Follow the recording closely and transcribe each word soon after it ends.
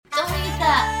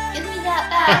that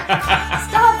back.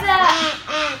 Stop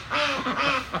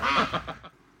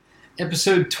that.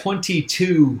 Episode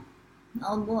 22.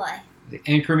 Oh boy. The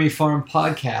Anchor Me Farm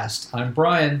podcast. I'm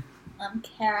Brian. I'm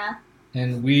Kara.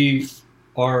 And we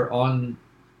are on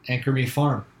Anchor Me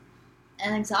Farm.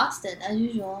 And exhausted, as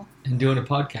usual. And doing a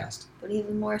podcast. But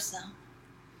even more so.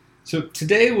 So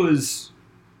today was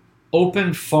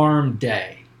Open Farm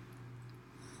Day.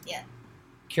 Yeah.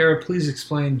 Kara, please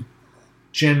explain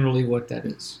generally what that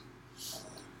is.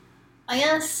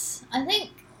 I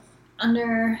think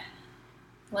under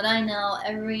what I know,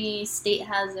 every state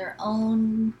has their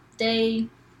own day,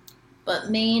 but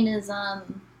Maine is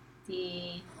on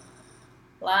the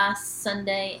last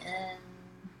Sunday in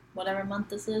whatever month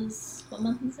this is. What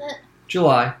month is it?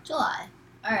 July. July.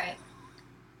 Alright.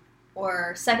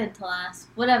 Or second to last.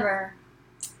 Whatever.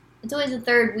 It's always the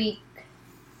third week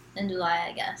in July,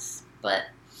 I guess. But,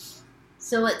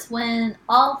 so it's when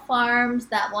all farms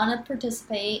that want to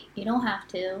participate, you don't have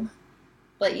to,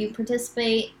 but you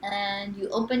participate and you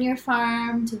open your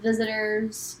farm to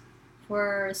visitors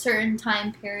for a certain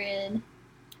time period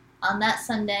on that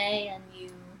Sunday, and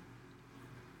you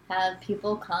have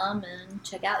people come and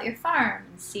check out your farm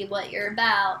and see what you're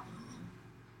about,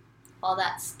 all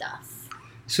that stuff.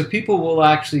 So people will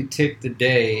actually take the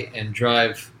day and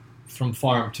drive from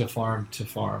farm to farm to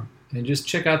farm and just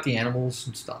check out the animals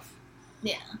and stuff.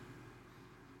 Yeah.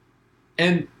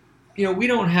 And, you know,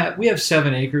 we have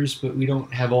 7 acres, but we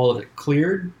don't have all of it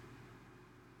cleared.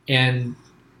 And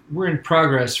we're in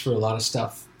progress for a lot of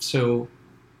stuff. So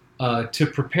to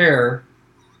prepare,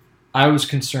 I was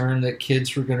concerned that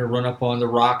kids were going to run up on the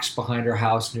rocks behind our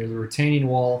house near the retaining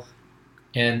wall.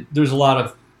 And there's a lot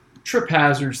of trip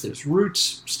hazards. There's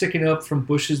roots sticking up from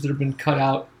bushes that have been cut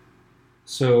out.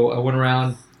 So I went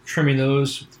around trimming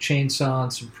those with a chainsaw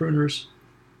and some pruners.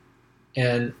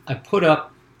 And I put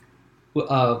up,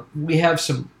 we have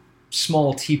some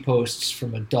small T-posts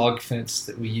from a dog fence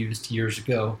that we used years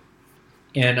ago.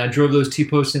 And I drove those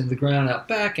T-posts into the ground out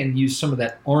back and used some of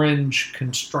that orange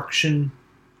construction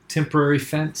temporary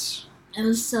fence. It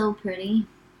was so pretty.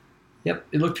 Yep,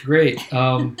 it looked great.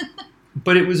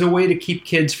 But it was a way to keep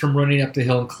kids from running up the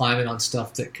hill and climbing on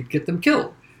stuff that could get them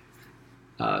killed.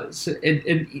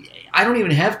 And I don't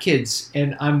even have kids,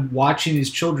 and I'm watching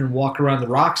these children walk around the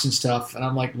rocks and stuff, and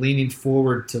I'm like leaning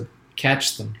forward to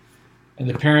catch them. And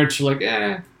the parents are like,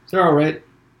 they're all right.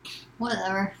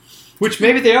 Whatever. Which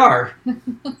maybe they are.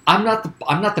 I'm not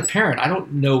the parent. I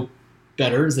don't know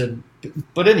better than.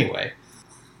 But anyway,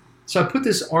 so I put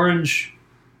this orange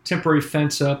temporary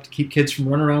fence up to keep kids from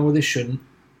running around where they shouldn't,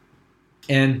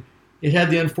 and it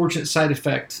had the unfortunate side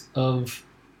effect of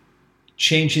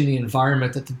changing the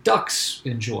environment that the ducks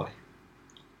enjoy.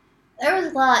 There was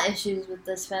a lot of issues with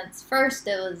this fence. First,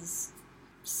 it was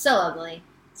so ugly.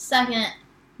 Second,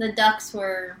 the ducks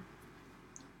were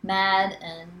mad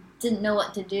and didn't know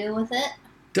what to do with it.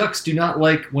 Ducks do not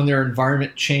like when their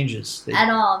environment changes.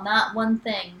 At all, not one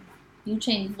thing. You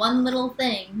change one little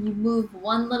thing, you move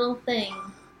one little thing,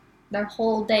 their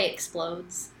whole day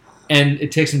explodes. And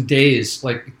it takes them days.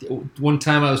 Like one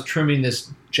time I was trimming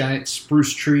this giant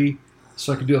spruce tree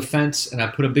so I could do a fence, and I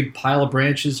put a big pile of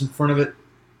branches in front of it,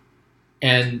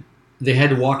 and they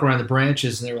had to walk around the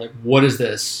branches, and they were like, what is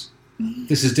this?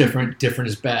 This is different. Different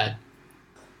is bad.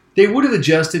 They would have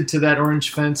adjusted to that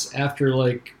orange fence after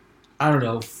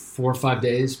 4 or 5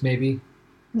 days, maybe.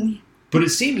 But it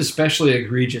seemed especially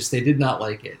egregious. They did not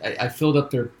like it. I filled up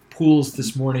their pools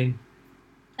this morning.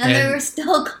 And they were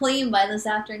still clean by this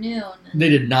afternoon. They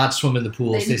did not swim in the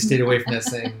pools. They stayed away from that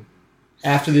thing.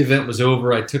 After the event was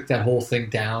over, I took that whole thing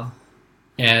down.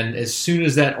 And as soon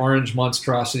as that orange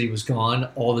monstrosity was gone,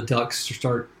 all the ducks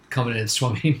start coming in and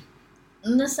swimming.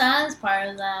 And the saddest part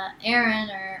is that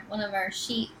Erin, or one of our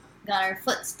sheep, got her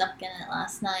foot stuck in it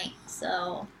last night.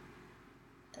 So,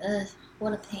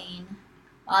 what a pain.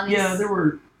 Obviously.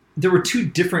 Yeah, there were 2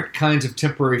 different kinds of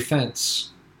temporary fence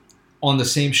on the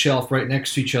same shelf right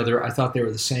next to each other. I thought they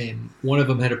were the same. One of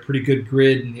them had a pretty good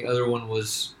grid, and the other one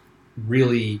was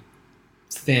really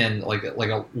thin, like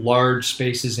a large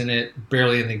spaces in it,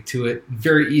 barely anything to it,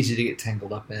 very easy to get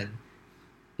tangled up in.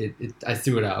 I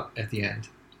threw it out at the end.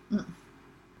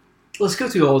 Let's go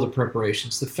through all the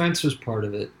preparations. The fence was part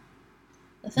of it.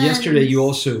 Yesterday, you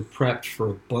also prepped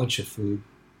for a bunch of food.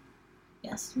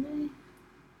 Yesterday?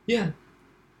 Yeah.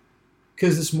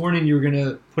 Because this morning you were going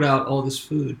to put out all this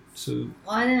food. So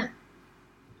Well, I didn't.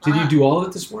 Did you do all of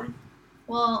it this morning?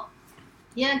 Well,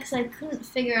 yeah, because I couldn't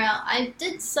figure out. I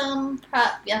did some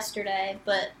prep yesterday,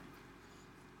 but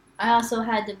I also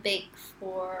had to bake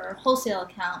for wholesale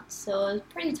accounts, so I was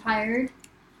pretty tired.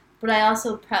 But I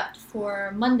also prepped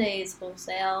for Monday's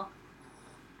wholesale.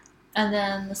 And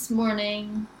then this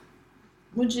morning,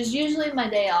 which is usually my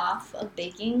day off of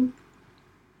baking,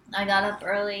 I got up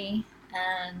early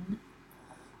and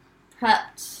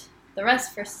prepped the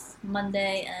rest for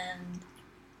Monday and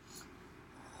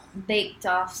baked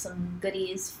off some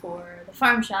goodies for the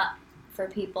farm shop for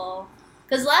people.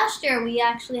 Because last year we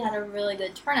actually had a really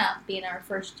good turnout, being our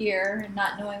first year and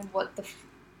not knowing what the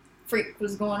freak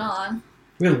was going on.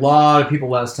 We had a lot of people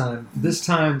last time. This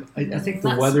time, I think the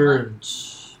Not weather, so and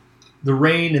much. the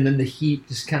rain, and then the heat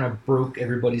just kind of broke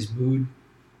everybody's mood.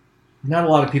 Not a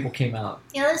lot of people came out.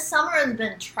 Yeah, this summer has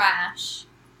been trash,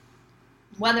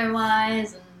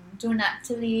 weather-wise and doing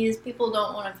activities. People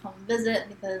don't want to come visit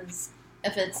because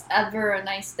if it's ever a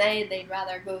nice day, they'd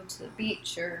rather go to the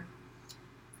beach or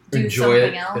do Enjoy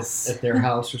something it else. at their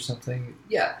house or something.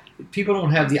 Yeah, people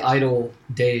don't have the idle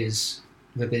days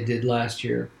that they did last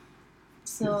year.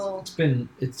 So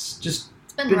It's just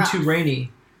it's been been rough. too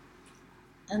rainy.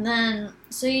 And then,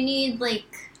 so you need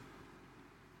like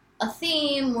a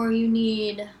theme or you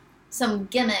need some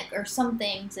gimmick or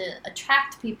something to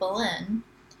attract people in.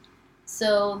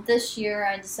 So this year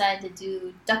I decided to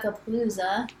do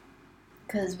Duckapalooza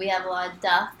because we have a lot of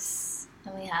ducks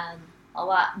and we had a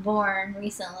lot born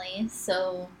recently.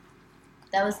 So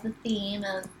that was the theme,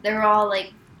 and they were all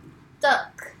like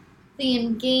duck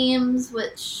themed games,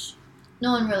 which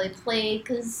no one really played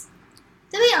because,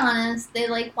 to be honest, they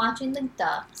like watching the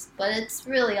ducks, but it's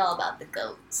really all about the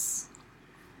goats.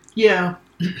 Yeah,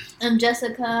 And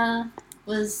Jessica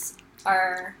was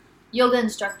our yoga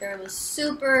instructor, was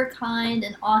super kind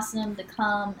and awesome to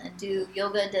come and do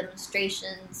yoga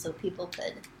demonstrations so people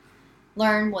could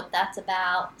learn what that's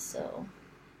about. So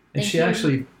and Thank she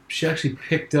you. actually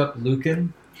picked up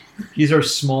Lucan. He's our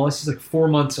smallest. He's like 4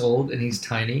 months old, and he's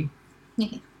tiny.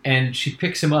 And she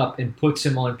picks him up and puts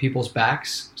him on people's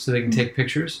backs so they can take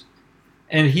pictures.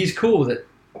 And he's cool with it.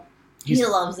 he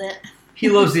loves it. He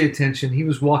loves the attention. He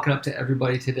was walking up to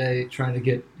everybody today trying to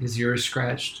get his ears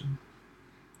scratched.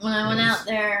 When I went Yes. out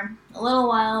there a little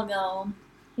while ago,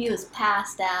 he was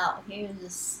passed out. He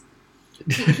was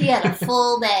just, he had a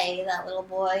full day, that little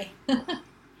boy.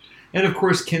 And of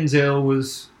course, Kinsale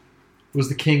was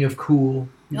the king of cool.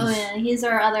 He Oh was- yeah, he's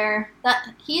our other.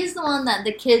 He's the one that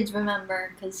the kids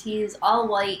remember because he's all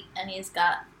white and he's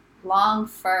got long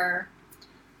fur.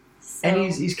 So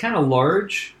And he's kind of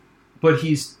large, but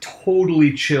he's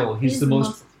totally chill. He's the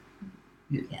most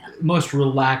most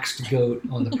relaxed goat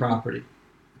on the property.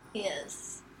 He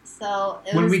is. So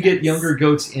it When was we get nice. younger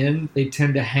goats in, they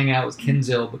tend to hang out with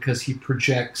Kinsale because he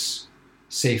projects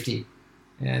safety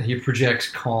and he projects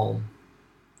calm.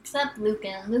 Except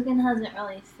Lucan. Lucan hasn't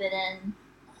really fit in.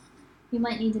 He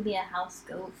might need to be a house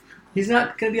goat. He's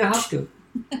not going to be a house goat.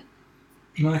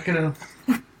 Not going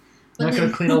But to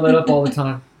clean all that up all the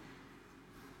time.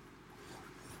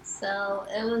 So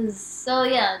it was. So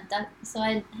yeah. So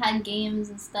I had games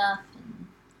and stuff,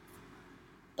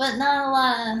 but not a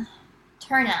lot of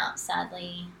turnout,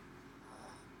 sadly.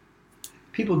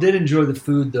 People did enjoy the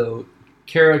food, though.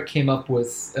 Kara came up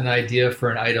with an idea for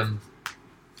an item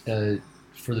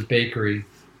for the bakery.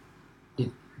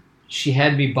 She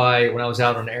had me buy, when I was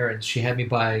out on errands, she had me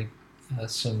buy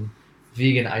some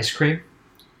vegan ice cream.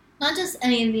 Not just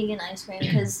any vegan ice cream,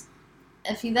 because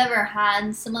if you've ever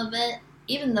had some of it,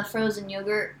 even the frozen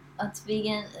yogurt that's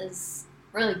vegan is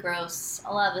really gross.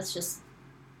 A lot of it's just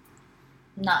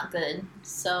not good.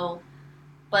 So,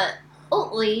 but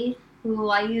Oatly, who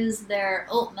I use their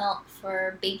oat milk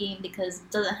for baking because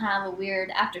it doesn't have a weird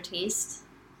aftertaste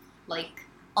like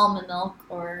almond milk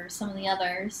or some of the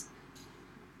others,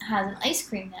 has an ice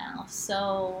cream now.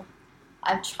 So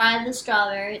I've tried the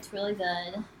strawberry, it's really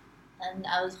good. And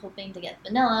I was hoping to get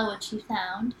vanilla, which he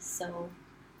found, so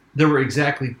There were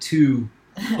exactly 2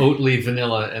 Oatly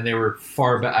vanilla, and they were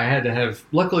far back. I had to have,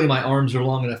 luckily my arms are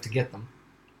long enough to get them.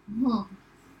 Hmm.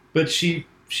 But she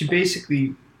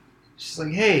basically, she's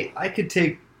like, hey, I could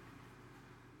take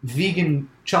vegan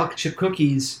chocolate chip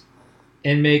cookies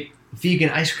and make vegan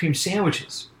ice cream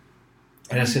sandwiches.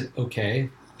 And I said, okay.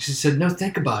 She said, no,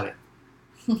 think about it.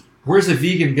 Where's a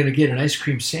vegan going to get an ice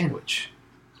cream sandwich?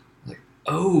 I'm like,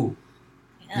 oh,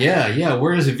 yeah,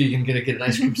 where is a vegan going to get an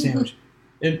ice cream sandwich?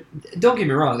 And don't get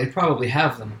me wrong, they probably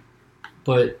have them.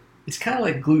 But it's kind of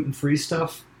like gluten-free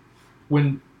stuff.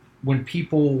 When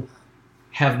people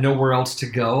have nowhere else to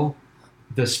go,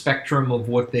 the spectrum of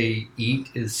what they eat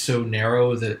is so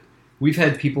narrow that we've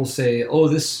had people say, oh,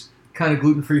 this kind of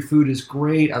gluten-free food is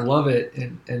great, I love it.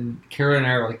 And Kara and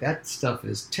I are like, that stuff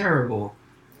is terrible.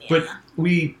 Yeah. But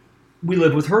we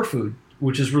live with her food,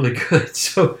 which is really good.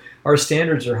 So our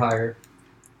standards are higher.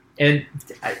 And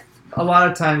a lot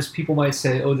of times people might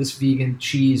say, "Oh, this vegan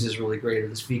cheese is really great," or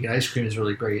 "This vegan ice cream is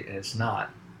really great," and it's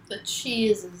not. The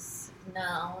cheese is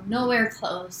nowhere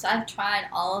close. I've tried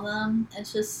all of them.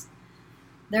 It's just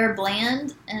they're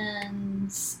bland and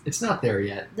It's not there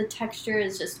yet. the texture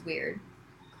is just weird.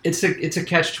 It's a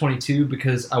catch-22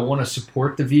 because I want to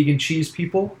support the vegan cheese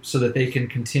people so that they can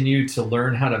continue to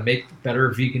learn how to make better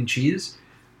vegan cheese,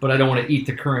 but I don't want to eat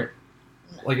the current,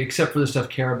 like, except for the stuff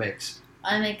Kara makes.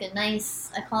 I make a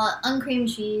nice, I call it uncream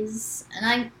cheese, and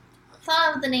I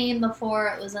thought of the name before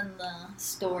it was in the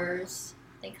stores.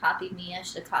 They copied me. I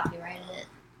should have copyrighted it.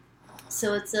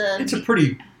 So it's a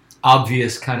pretty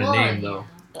obvious kind of well, name, though.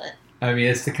 But I mean,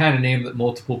 it's the kind of name that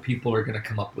multiple people are going to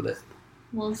come up with it.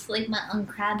 well, it's like my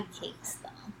Uncrabby cakes, though.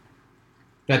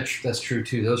 That's true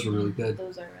too. Those are really good.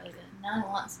 Those are really good. Now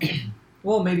I want some.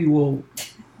 Well, maybe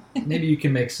you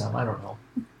can make some. I don't know.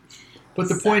 But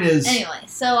the So, point is, anyway,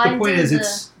 so I the point did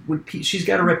is, she's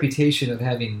got a reputation of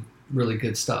having really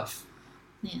good stuff.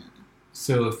 Yeah.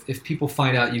 So if people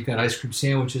find out you've got ice cream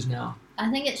sandwiches now, I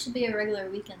think it should be a regular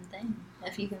weekend thing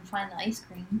if you can find the ice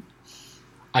cream.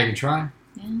 I can try.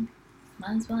 Yeah,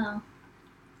 might as well.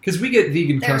 Because we get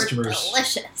vegan They're customers.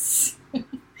 delicious.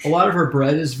 A lot of our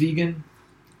bread is vegan.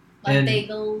 Like And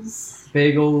bagels.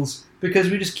 Because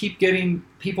we just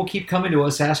people keep coming to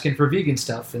us asking for vegan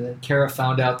stuff. And then Kara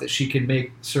found out that she could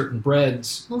make certain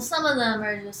breads. Well, some of them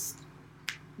are just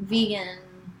vegan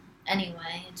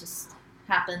anyway. It just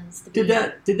happens to be. Did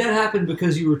that happen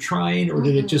because you were trying, or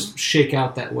did it just shake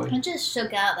out that way? It just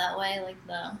shook out that way. Like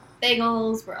the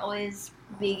bagels were always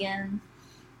vegan.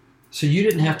 So you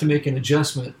didn't have to make an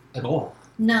adjustment at all.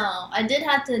 No, I did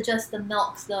have to adjust the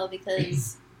milks though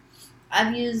because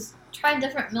I've tried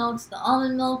different milks. The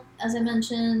almond milk, as I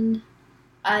mentioned.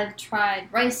 I've tried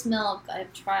rice milk.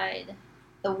 I've tried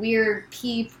the weird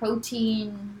pea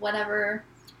protein, whatever.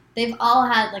 They've all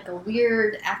had like a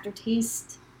weird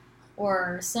aftertaste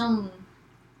or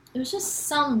it was just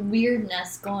some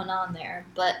weirdness going on there.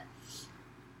 But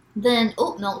then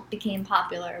oat milk became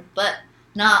popular, but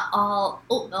not all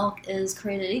oat milk is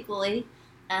created equally,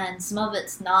 and some of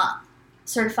it's not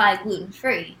certified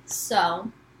gluten-free.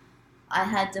 So I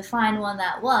had to find one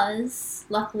that was.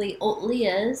 Luckily, Oatly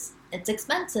is. It's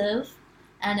expensive,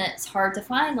 and it's hard to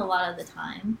find a lot of the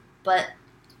time, but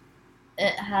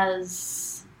it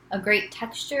has a great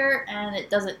texture, and it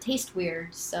doesn't taste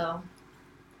weird, so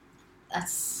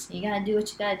you gotta do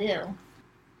what you gotta do.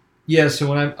 Yeah, so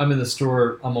when I'm in the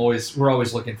store, we're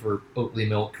always looking for Oatly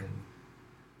milk.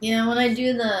 And When I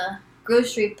do the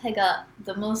grocery pickup,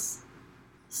 the most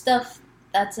stuff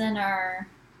that's in our,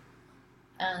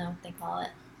 I don't know what they call it.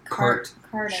 Cart.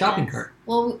 I Shopping guess. cart.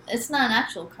 Well, it's not an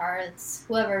actual cart. It's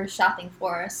whoever's shopping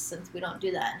for us, since we don't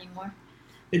do that anymore.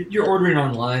 You're ordering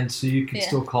online, so you can Yeah.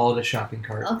 still call it a shopping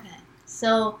cart. Okay.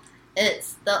 So,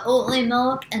 it's the Oatly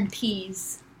milk and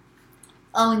peas.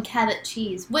 Oh, and Cabot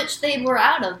cheese, which they were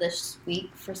out of this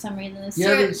week for some reason. It's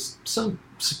Yeah, there's some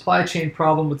supply chain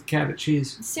problem with the Cabot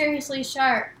cheese. seriously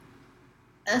sharp.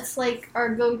 It's like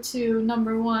our go-to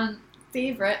 #1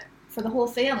 favorite for the whole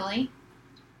family.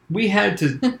 We had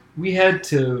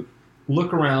to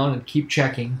look around and keep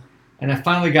checking, and I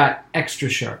finally got extra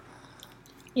sharp.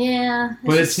 Yeah.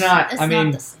 But it's not- It's I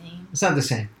mean- not the same. It's not the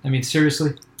same. I mean,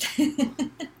 seriously.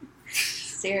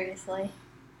 Seriously.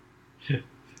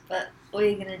 But what are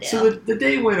you gonna do? So the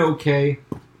day went okay.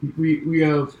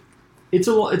 It's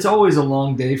always a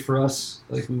long day for us.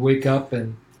 Like, we wake up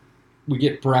and we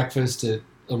get breakfast at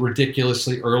a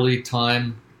ridiculously early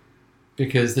time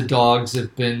because the dogs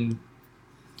have been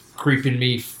creeping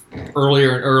me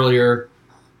earlier and earlier.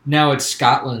 Now it's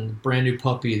Scotland, brand new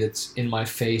puppy that's in my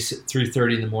face at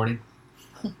 3:30 in the morning.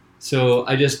 So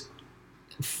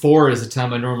 4 is the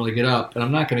time I normally get up, and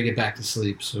I'm not going to get back to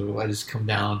sleep, so I just come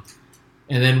down.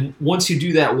 And then once you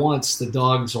do that once, the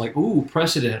dogs are like, ooh,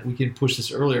 precedent, we can push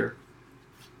this earlier.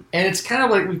 And it's kind of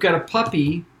like we've got a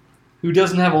puppy who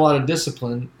doesn't have a lot of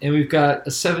discipline, and we've got a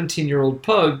 17-year-old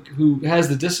pug who has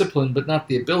the discipline but not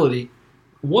the ability.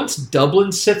 Once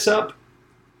Dublin sits up,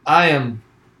 I am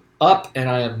up and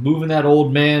I am moving that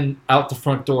old man out the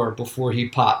front door before he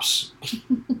pops.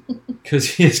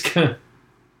 Because he's going to...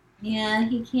 Yeah,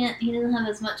 he doesn't have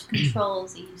as much control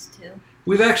as he used to.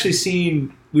 We've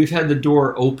had the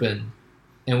door open,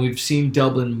 and we've seen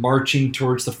Dublin marching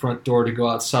towards the front door to go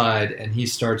outside, and he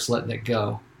starts letting it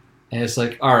go. And it's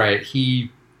like, all right,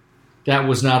 that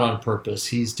was not on purpose.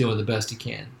 He's doing the best he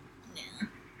can. Yeah.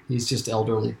 He's just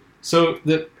elderly. So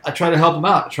I try to help him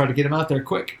out. I try to get him out there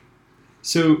quick.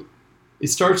 So it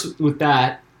starts with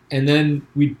that, and then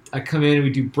I come in and we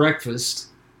do breakfast.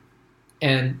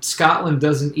 And Scotland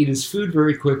doesn't eat his food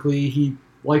very quickly. He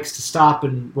likes to stop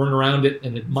and run around it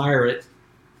and admire it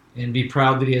and be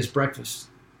proud that he has breakfast.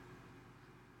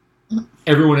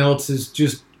 Everyone else is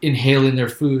just inhaling their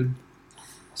food.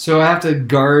 So I have to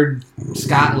guard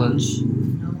Scotland.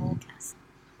 No.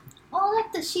 Oh,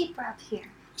 like the sheep are up here.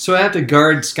 So I have to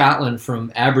guard Scotland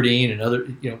from Aberdeen and other,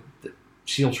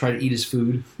 she'll try to eat his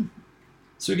food.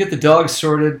 So we get the dogs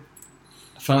sorted.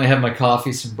 I finally have my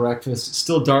coffee, some breakfast. It's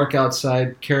still dark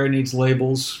outside. Kara needs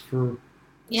labels for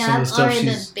some of the I've stuff already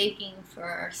been she's... baking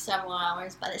for several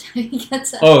hours by the time he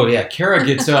gets up. Oh, yeah. Kara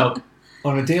gets up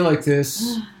on a day like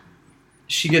this.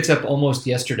 She gets up almost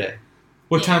yesterday.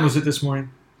 What time was it this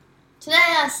morning? Today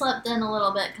I slept in a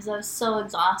little bit because I was so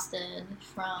exhausted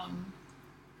from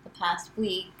the past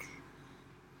week.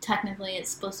 Technically,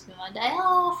 it's supposed to be my day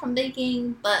off from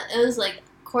baking, but it was like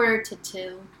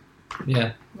 1:45.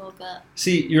 Yeah. Woke up.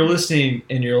 See, you're listening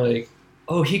and you're like,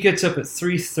 oh, he gets up at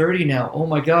 3:30 now. Oh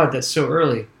my God, that's so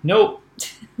early. Nope.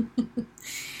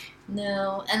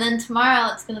 No. And then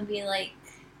tomorrow it's going to be like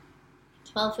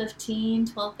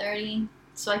 12:15, 12:30,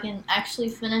 so I can actually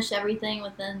finish everything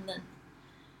within the...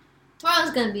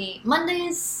 Tomorrow's going to be...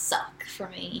 Mondays suck for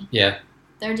me. Yeah.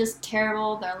 They're just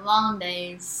terrible. They're long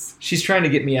days. She's trying to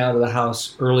get me out of the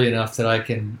house early enough that I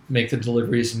can make the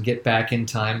deliveries and get back in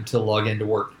time to log into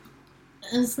work.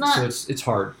 It's not... So it's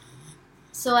hard.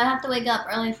 So I have to wake up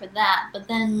early for that, but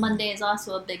then Monday is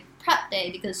also a big prep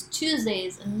day because Tuesday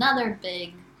is another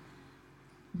big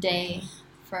day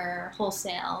for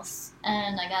wholesales.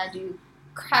 And I gotta do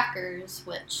crackers,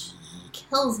 which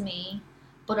kills me,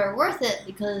 but are worth it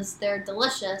because they're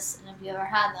delicious, and if you ever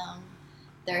had them,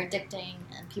 they're addicting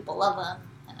and people love them,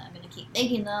 and I'm going to keep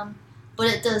making them, but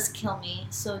it does kill me.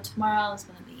 So tomorrow is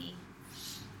going to be...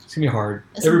 It's going to be hard.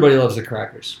 Everybody loves the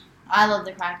crackers. I love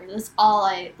the crackers. That's all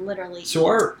I literally So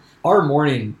eat. our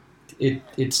morning,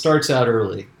 it starts out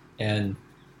early, and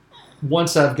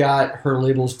once I've got her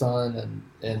labels done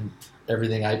and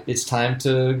everything, it's time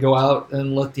to go out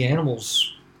and let the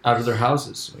animals out of their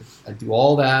houses. I do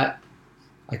all that.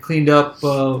 I cleaned up...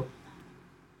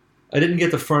 I didn't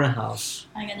get the front of house.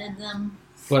 I did them.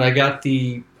 But I got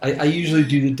I usually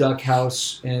do the duck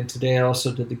house, and today I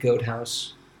also did the goat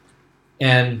house.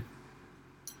 And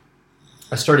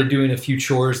I started doing a few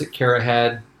chores that Kara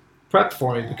had prepped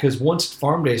for me, because once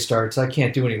farm day starts, I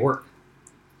can't do any work.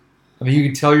 I mean, you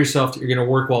can tell yourself that you're going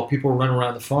to work while people run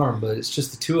around the farm, but it's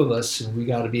just the two of us, and we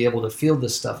got to be able to field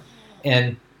this stuff.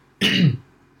 And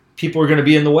people are going to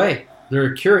be in the way.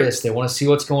 They're curious. They want to see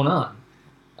what's going on.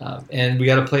 And we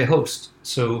got to play host.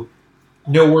 So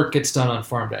no work gets done on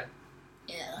farm day.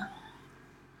 Yeah.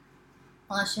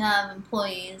 Unless you have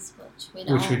employees, which we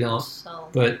don't. So.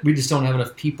 But we just don't have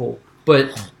enough people.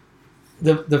 But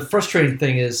the frustrating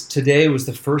thing is today was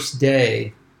the first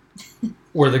day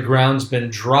where the ground's been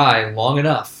dry long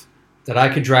enough that I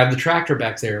could drive the tractor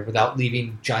back there without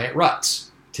leaving giant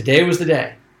ruts. Today was the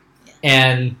day. Yeah.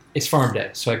 And it's farm day,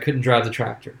 so I couldn't drive the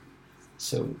tractor.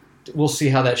 So... we'll see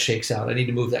how that shakes out. I need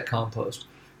to move that compost.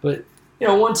 But,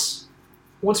 once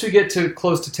we get to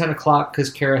close to 10 o'clock, because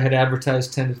Kara had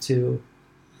advertised 10 to 2,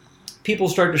 people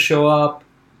start to show up.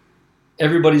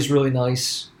 Everybody's really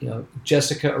nice.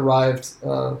 Jessica arrived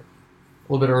a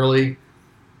little bit early.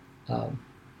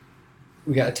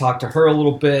 We got to talk to her a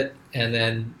little bit. And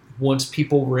then once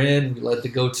people were in, we led the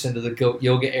goats into the goat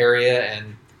yoga area,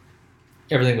 and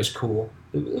everything was cool.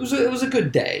 It was a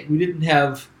good day. We didn't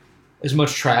have as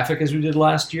much traffic as we did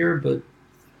last year, but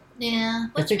yeah,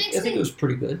 I think it was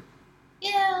pretty good.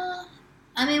 Yeah,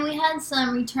 I mean, we had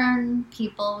some return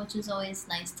people, which is always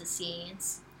nice to see.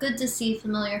 It's good to see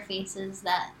familiar faces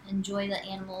that enjoy the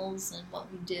animals and what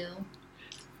we do.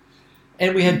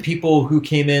 And we had people who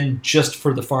came in just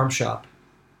for the farm shop.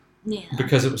 Yeah.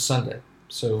 Because it was Sunday.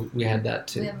 So we had that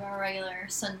too. We have our regular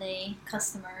Sunday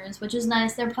customers, which is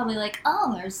nice. They're probably like,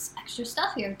 oh, there's extra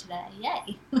stuff here today.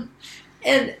 Yay.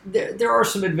 And there are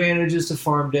some advantages to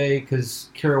farm day, because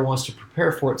Kara wants to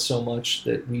prepare for it so much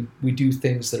that we do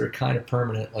things that are kind of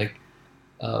permanent. Like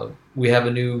we have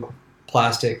a new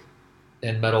plastic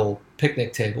and metal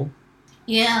picnic table.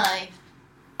 Yeah,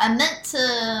 I meant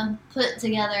to put it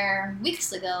together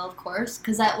weeks ago, of course,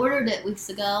 because I ordered it weeks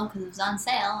ago because it was on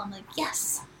sale. I'm like,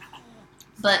 yes.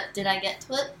 But did I get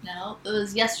to it? No. It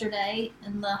was yesterday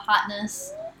in the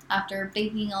hotness after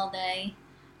baking all day,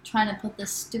 trying to put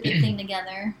this stupid thing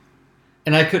together.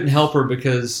 And I couldn't help her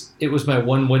because it was my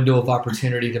one window of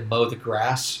opportunity to mow the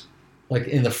grass, like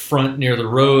in the front near the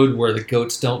road where the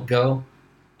goats don't go.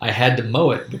 I had to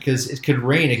mow it because it could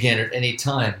rain again at any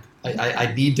time.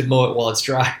 I need to mow it while it's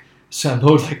dry. So I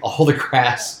mowed like all the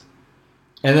grass.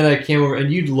 And then I came over,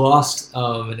 and you'd lost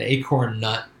an acorn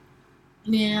nut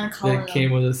Yeah, call that it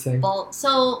came a with this thing. bolt.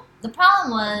 So the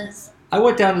problem was, I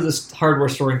went down to this hardware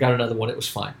store and got another one. It was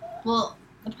fine. well,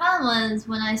 the problem was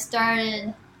when I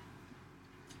started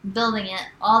building it,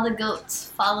 all the goats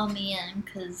follow me in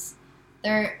because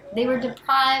they were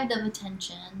deprived of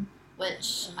attention,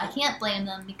 which I can't blame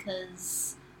them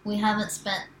because we haven't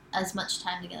spent as much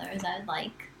time together as I'd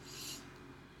like.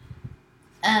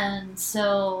 And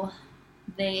so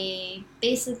they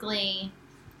basically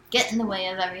get in the way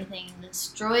of everything,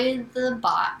 destroy the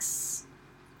box.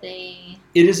 It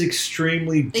is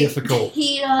extremely difficult.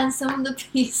 Peed on some of the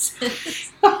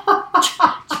pieces.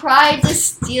 Tried to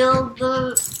steal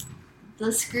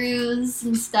the screws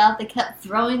and stuff. They kept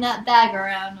throwing that bag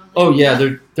around. Like, oh yeah,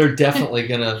 they're definitely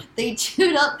gonna. They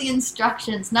chewed up the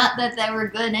instructions. Not that they were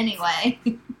good anyway.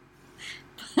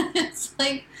 But it's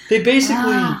like they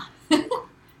basically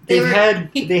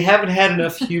they haven't had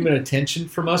enough human attention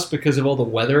from us because of all the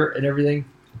weather and everything.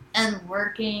 And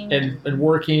working. And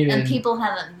working. And people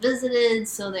haven't visited,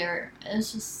 so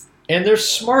it's just. And they're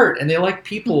smart, and they like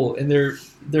people, and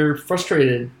they're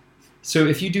frustrated. So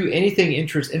if you do anything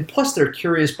interesting, and plus they're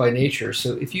curious by nature,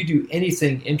 so if you do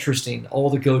anything interesting, all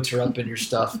the goats are up in your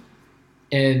stuff.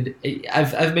 And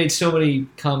I've made so many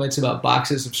comments about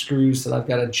boxes of screws that I've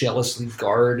got to jealously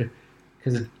guard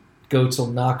because the goats will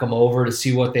knock them over to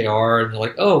see what they are, and they're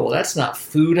like, "Oh, well, that's not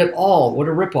food at all. What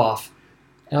a ripoff!"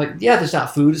 And I'm like, yeah, that's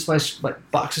not food. It's my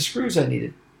box of screws I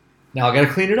needed. Now I got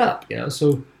to clean it up,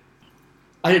 So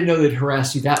I didn't know they'd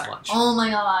harass you that much. Oh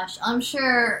my gosh! I'm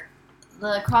sure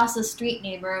the across the street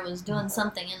neighbor was doing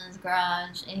something in his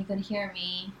garage, and he could hear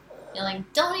me yelling,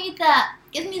 "Don't eat that!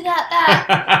 Give me that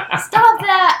back! Stop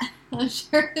that!" I'm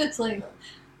sure it's like,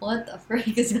 what the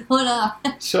freak is going on?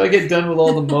 So I get done with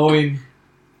all the mowing.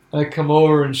 I come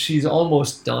over, and she's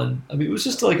almost done. I mean, it was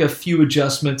just like a few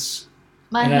adjustments.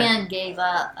 My hand gave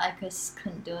up. I just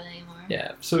couldn't do it anymore.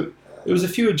 Yeah, so it was a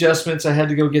few adjustments. I had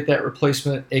to go get that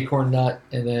replacement acorn nut,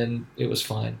 and then it was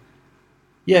fine.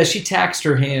 Yeah, she taxed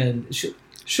her hand.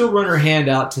 She'll run her hand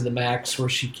out to the max where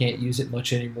she can't use it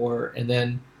much anymore, and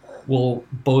then we'll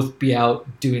both be out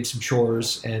doing some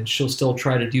chores, and she'll still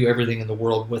try to do everything in the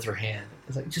world with her hand.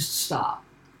 It's like, just stop.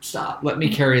 Let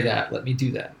me carry that. Let me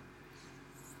do that.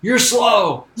 You're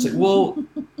slow. It's like, well,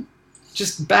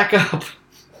 just back up.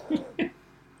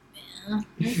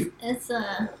 It's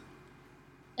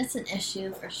an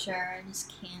issue for sure. I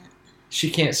just can't.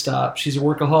 She can't stop. She's a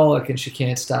workaholic and she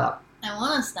can't stop. I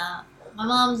want to stop. My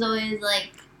mom's always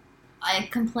like, I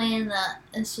complain that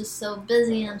it's just so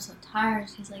busy and I'm so tired.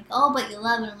 She's like, "Oh, but you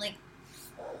love it." I'm like,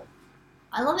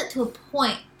 I love it to a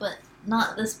point, but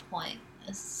not this point.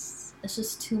 It's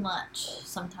just too much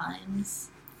sometimes.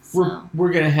 So.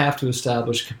 We're going to have to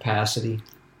establish capacity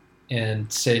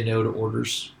and say no to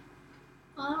orders.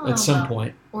 At some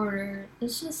point. Order.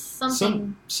 It's just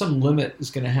something. Some limit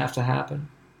is going to have to happen.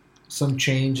 Some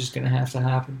change is going to have to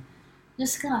happen.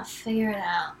 Just gotta figure it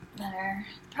out better.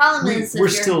 The problem is we're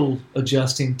still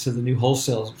adjusting to the new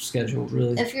wholesale schedule,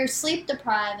 really. If you're sleep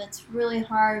deprived, it's really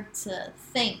hard to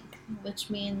think, which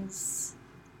means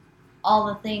all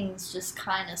the things just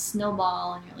kind of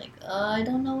snowball, and you're like, I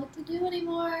don't know what to do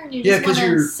anymore. And you just want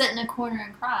to sit in a corner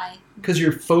and cry. Because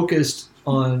you're focused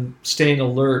on staying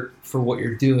alert for what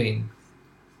you're doing,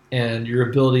 and your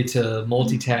ability to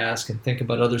multitask and think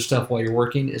about other stuff while you're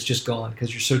working is just gone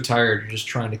because you're so tired. You're just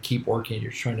trying to keep working.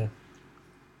 You're trying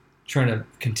to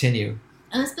continue.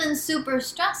 And it's been super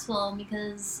stressful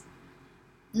because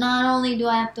not only do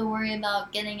I have to worry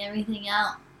about getting everything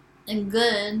out and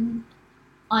good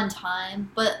on time,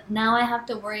 but now I have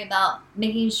to worry about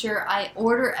making sure I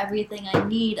order everything I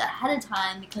need ahead of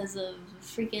time because of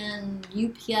freaking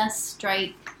UPS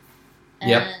strike.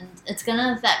 And it's going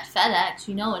to affect FedEx.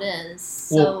 You know it is.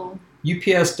 So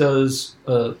UPS does,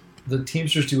 the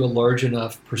Teamsters do a large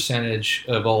enough percentage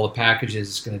of all the packages.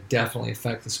 It's going to definitely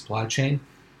affect the supply chain.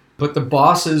 But the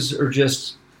bosses are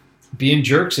just being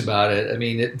jerks about it. I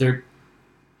mean,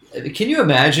 can you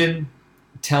imagine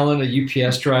telling a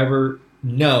UPS driver,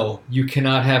 no, you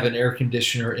cannot have an air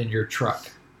conditioner in your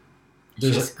truck?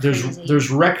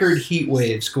 There's record heat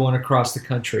waves going across the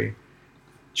country.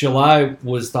 July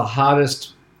was the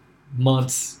hottest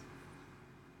month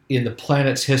in the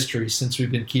planet's history since we've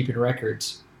been keeping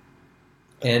records,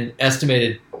 and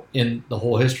estimated in the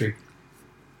whole history.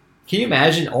 Can you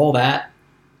imagine all that?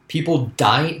 People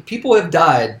dying. People have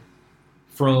died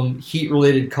from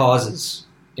heat-related causes.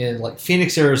 And like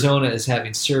Phoenix, Arizona is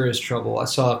having serious trouble. I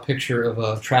saw a picture of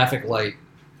a traffic light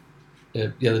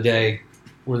the other day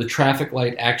where the traffic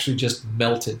light actually just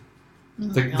melted.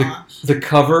 The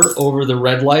cover over the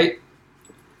red light,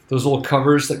 those little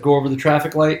covers that go over the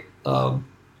traffic light,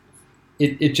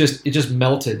 it just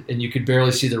melted, and you could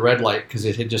barely see the red light because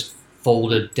it had just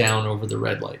folded down over the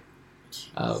red light.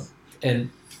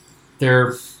 And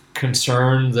they're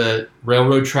concerned that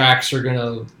railroad tracks are going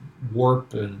to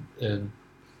warp and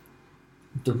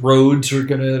the roads are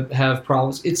going to have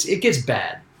problems. It gets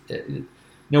bad.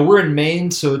 Now we're in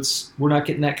Maine, so we're not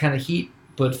getting that kind of heat,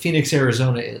 but Phoenix,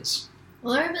 Arizona is.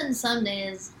 Well, there have been some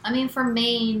days. I mean, for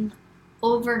Maine,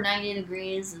 over 90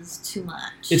 degrees is too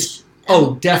much.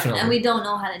 Definitely. And we don't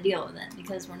know how to deal with it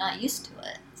because we're not used to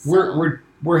it. So.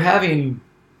 We're having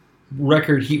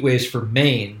record heat waves for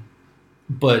Maine,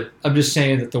 but I'm just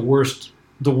saying that the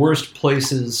worst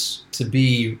places to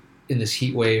be in this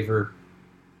heat wave or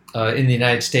in the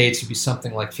United States would be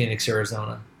something like Phoenix,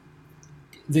 Arizona.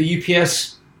 The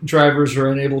UPS drivers are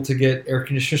unable to get air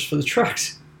conditioners for the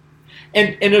trucks,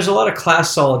 and there's a lot of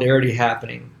class solidarity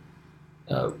happening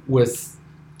with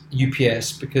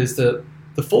UPS because the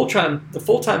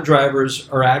full-time drivers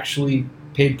are actually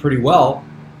paid pretty well,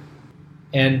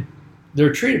 and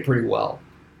they're treated pretty well.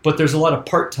 But there's a lot of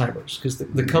part-timers because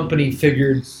the company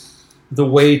figured the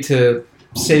way to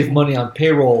save money on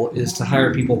payroll is to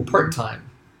hire people part-time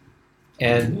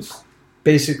and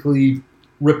basically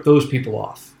rip those people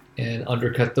off and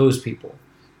undercut those people.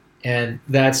 And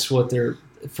that's what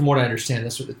from what I understand,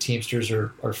 that's what the Teamsters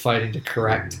are fighting to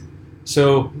correct.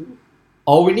 So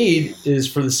all we need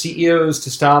is for the CEOs to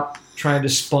stop trying to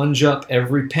sponge up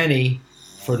every penny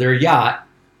for their yacht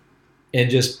and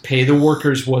just pay the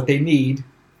workers what they need,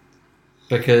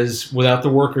 because without the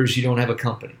workers, you don't have a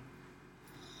company.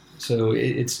 So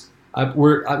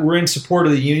we're in support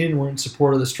of the union. We're in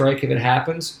support of the strike if it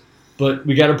happens, but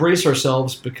we got to brace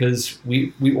ourselves because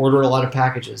we order a lot of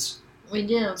packages. We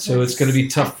do. So it's going to be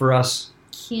tough for us.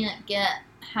 Can't get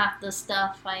half the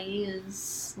stuff I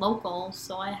use local,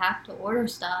 so I have to order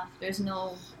stuff. There's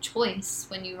no choice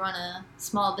when you run a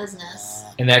small business.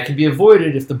 And that can be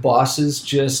avoided if the bosses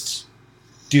just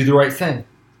do the right thing.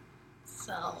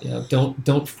 So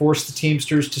don't force the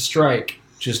Teamsters to strike.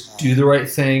 Just do the right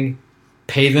thing,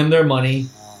 pay them their money,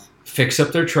 fix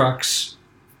up their trucks,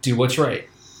 do what's right.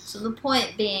 So the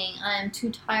point being, I am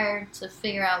too tired to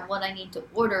figure out what I need to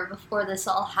order before this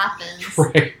all happens.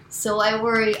 Right. So I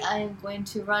worry I am going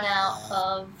to run out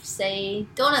of, say,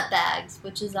 donut bags,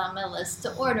 which is on my list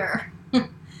to order.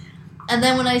 And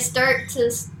then when I start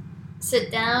to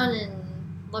sit down and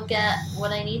look at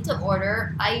what I need to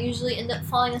order, I usually end up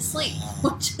falling asleep,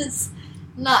 which is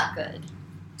not good.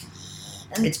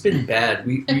 And it's been bad.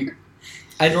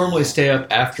 I normally stay up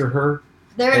after her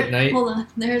at night. Hold on.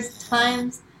 There's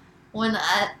times when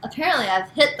I've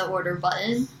hit the order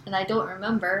button and I don't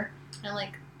remember. And I'm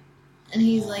like, and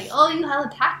he's like, "Oh, you have a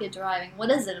package arriving. What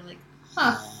is it?" I'm like,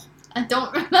 I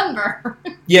don't remember.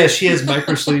 Yeah, she has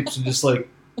micro sleeps and just like,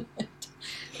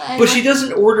 but she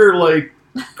doesn't order like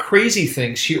crazy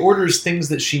things. She orders things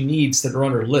that she needs that are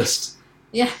on her list.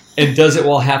 Yeah. And does it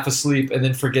while half asleep and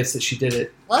then forgets that she did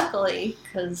it. Luckily,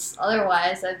 because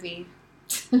otherwise I'd be...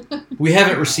 We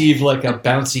haven't received like a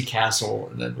bouncy castle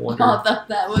and then wonder... Oh,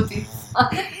 that would be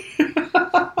fun.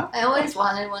 I always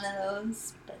wanted one of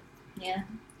those, but yeah.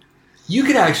 You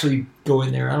could actually go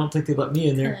in there. I don't think they let me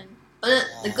in there. But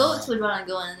the goats would want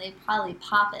to go in and they'd probably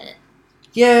pop it.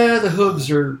 Yeah, the hooves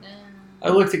are... I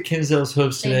looked at Kinsale's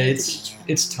hooves today.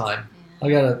 It's time.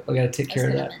 Yeah. I gotta take care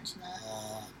of that.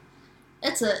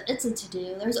 It's a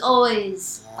to-do. There's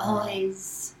always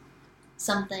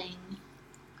something.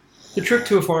 The trick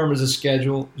to a farm is a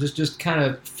schedule. Just kind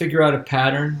of figure out a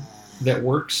pattern that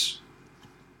works.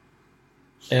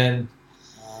 And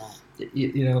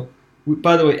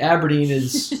by the way, Aberdeen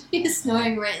is He's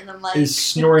snoring right in the mic. Is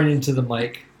snoring into the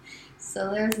mic. So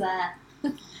there's that.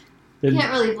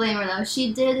 Can't really blame her though.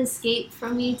 She did escape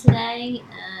from me today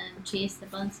and chased a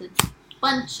bunch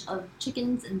of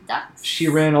chickens and ducks. She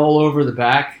ran all over the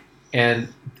back, and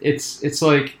it's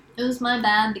like... It was my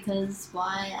bad because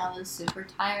I was super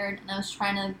tired, and I was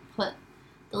trying to put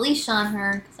the leash on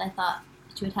her because I thought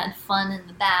she would have had fun in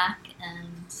the back,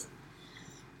 and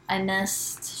I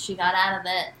missed. She got out of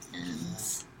it,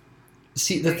 and...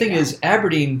 See, the thing is,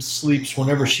 Aberdeen sleeps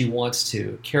whenever she wants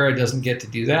to. Kara doesn't get to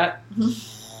do that.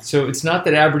 So it's not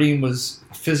that Aberdeen was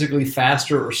physically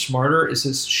faster or smarter, it's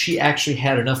just she actually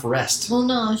had enough rest. Well,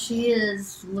 no, she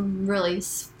is really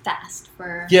fast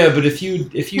for... Yeah, but if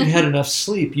you'd had enough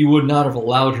sleep, you would not have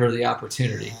allowed her the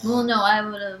opportunity. Well, no, I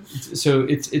would have... So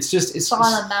it's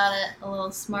thought about it a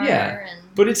little smarter. Yeah,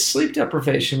 but it's sleep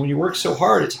deprivation. When you work so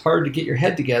hard, it's hard to get your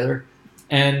head together,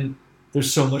 and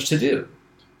there's so much to do.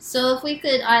 So if we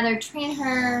could either train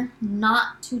her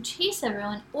not to chase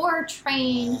everyone or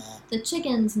train the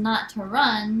chickens not to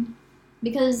run,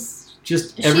 because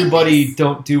just everybody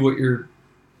don't do what you're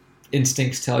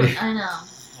instincts tell you. I know.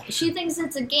 She thinks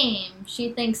it's a game.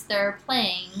 She thinks they're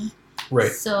playing.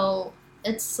 Right. So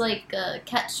it's like a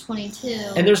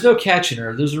catch-22. And there's no catching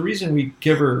her. There's a reason we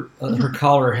give her her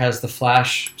collar has the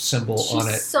flash symbol on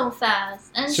it. She's so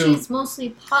fast, and So- she's mostly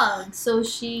pug, so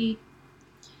she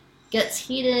gets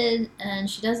heated and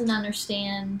she doesn't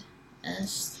understand. And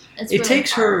it's It really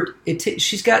takes hard. her.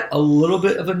 She's got a little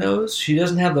bit of a nose. She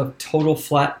doesn't have the total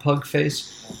flat pug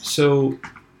face, so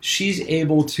she's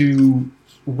able to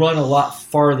run a lot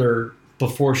farther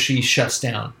before she shuts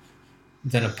down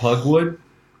than a pug would,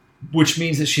 which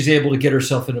means that she's able to get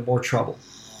herself into more trouble.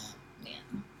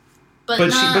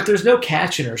 But there's no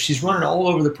catching her. She's running all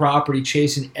over the property,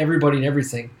 chasing everybody and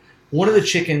everything. One of the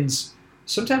chickens.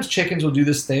 Sometimes chickens will do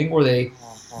this thing where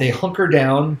they hunker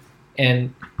down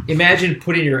and imagine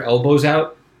putting your elbows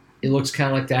out. It looks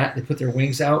kind of like that. They put their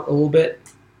wings out a little bit,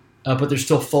 but they're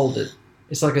still folded.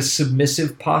 It's like a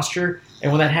submissive posture.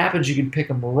 And when that happens, you can pick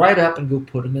them right up and go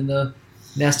put them in the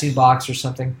nesting box or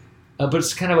something. But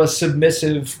it's kind of a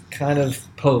submissive kind of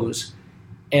pose.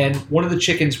 And one of the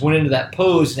chickens went into that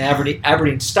pose, and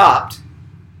Aberdeen stopped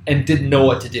and didn't know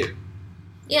what to do.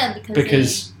 Yeah,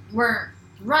 because they weren't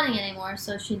running anymore,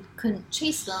 so she couldn't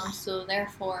chase them, so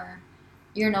therefore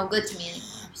you're no good to me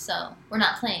anymore, so we're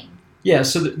not playing. Yeah,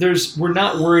 so we're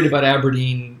not worried about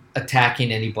Aberdeen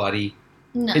attacking anybody.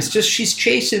 No. It's just she's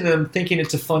chasing them thinking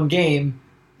it's a fun game,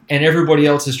 and everybody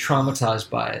else is traumatized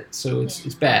by it, so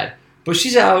it's bad. But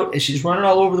she's out, and she's running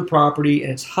all over the property,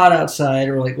 and it's hot outside,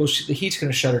 and we're like, well, the heat's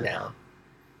going to shut her down.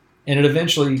 And it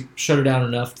eventually shut her down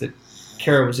enough that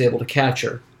Kara was able to catch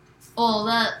her. Well,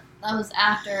 that was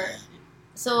after.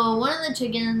 So one of the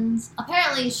chickens,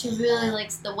 apparently she really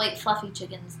likes the white fluffy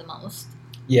chickens the most.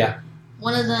 Yeah.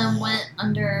 One of them went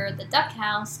under the duck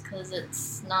house because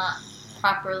it's not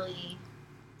properly...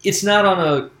 It's not on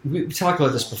a... We talked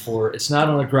about this before. It's not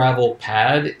on a gravel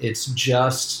pad. It's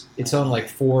on like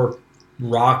 4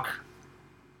 rock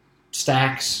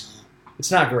stacks. It's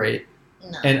not great.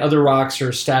 No. And other rocks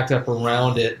are stacked up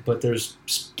around it, but there's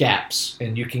gaps,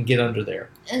 and you can get under there.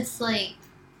 It's like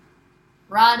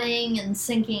rotting and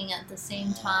sinking at the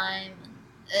same time.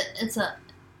 It's a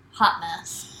hot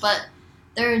mess. But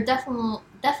there are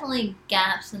definitely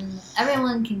gaps, and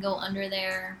everyone can go under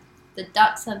there. The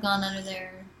ducks have gone under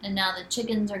there, and now the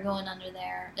chickens are going under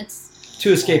there. It's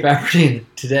To escape Aberdeen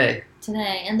today.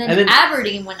 And then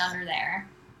Aberdeen went under there.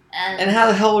 And how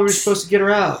the hell are we supposed to get her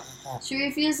out? She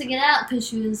refused to get out because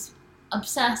she was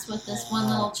obsessed with this one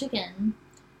little chicken.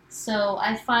 So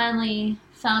I finally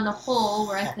found a hole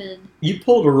where I could... You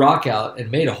pulled a rock out and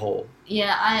made a hole.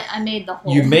 Yeah, I made the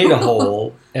hole. You made a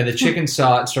hole, and the chicken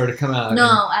saw it and started to come out.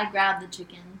 No, I grabbed the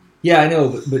chicken. Yeah, I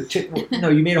know, but no,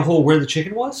 you made a hole where the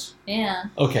chicken was? Yeah.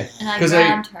 Okay. And I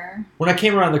grabbed her. When I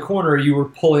came around the corner, you were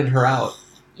pulling her out.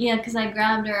 Yeah, because I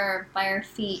grabbed her by her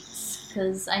feet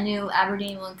because I knew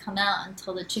Aberdeen wouldn't come out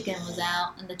until the chicken was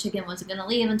out, and the chicken wasn't going to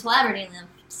leave until Aberdeen left.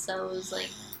 So it was like,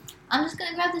 I'm just going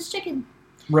to grab this chicken.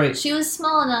 Right. She was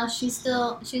small enough. She's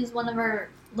one of her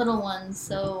little ones,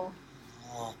 so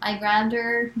I grabbed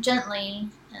her gently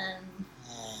and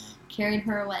carried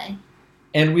her away.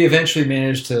 And we eventually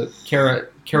managed to... Kara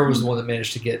was the one that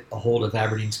managed to get a hold of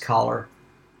Aberdeen's collar,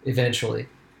 eventually.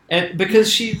 And because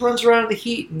she runs around in the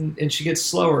heat and she gets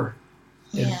slower.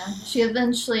 Yeah, she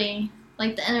eventually,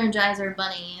 like the Energizer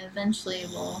Bunny, eventually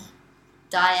will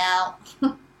die out.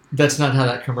 That's not how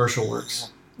that commercial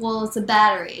works. Well, it's a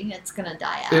battery. It's going to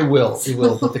die out. It will.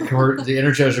 But the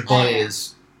Energizer Bunny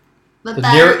is... But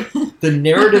the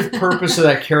narrative purpose of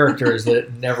that character is that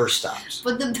it never stops.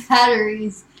 But the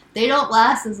batteries, they don't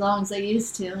last as long as they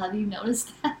used to. Have you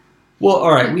noticed that? Well,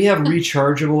 all right, we have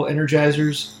rechargeable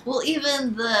Energizers. Well,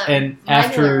 even the and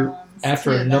regular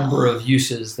after a number of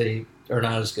uses, they are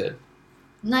not as good.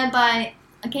 And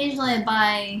occasionally I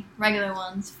buy regular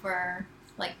ones for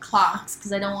like clocks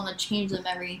because I don't want to change them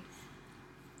every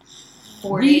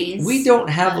 4 days. We don't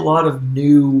have a lot of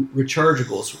new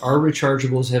rechargeables. Our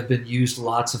rechargeables have been used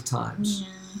lots of times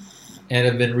and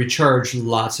have been recharged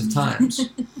lots of times.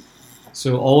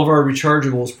 So all of our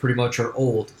rechargeables pretty much are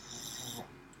old.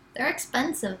 They're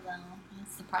expensive though.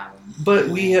 That's the problem. But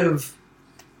we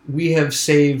have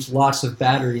saved lots of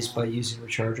batteries by using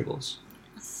rechargeables.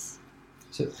 Yes.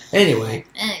 So anyway,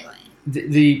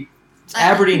 the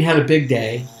Aberdeen had a big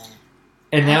day,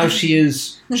 and now she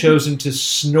is chosen to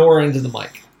snore into the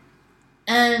mic.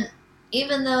 And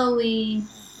even though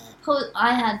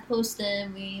I had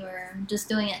posted we were just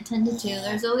doing it 10 to 2,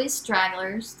 there's always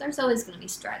stragglers. There's always going to be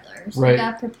stragglers. Right. You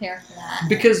got to prepare for that.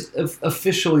 Because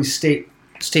officially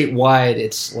statewide,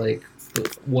 it's like,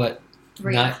 what?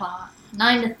 3 o'clock.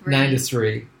 9 to 3. 9 to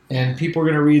 3. And people are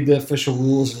going to read the official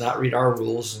rules and not read our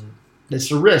rules, and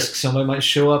it's a risk. Somebody might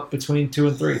show up between 2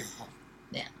 and 3.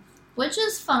 Yeah, which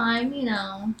is fine, you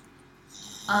know.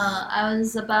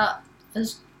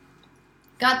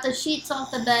 Got the sheets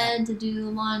off the bed to do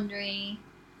laundry.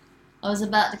 I was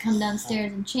about to come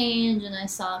downstairs and change, and I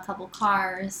saw a couple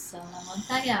cars, so I went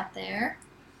back out there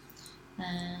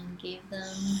and gave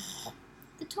them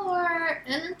the tour,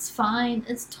 and it's fine.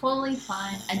 It's totally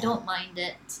fine. I don't mind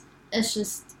it. It's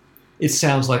just... It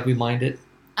sounds like we mind it.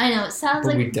 I know, it sounds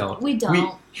but like... we don't. We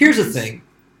don't. Here's the thing.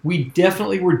 We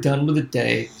definitely were done with the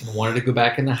day and wanted to go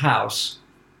back in the house,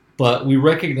 but we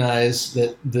recognize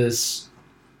that this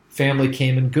family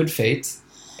came in good faith,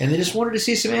 and they just wanted to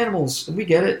see some animals, and we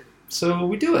get it, so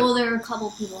we do it. Well, there were a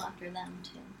couple people after them,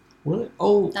 too. Were there?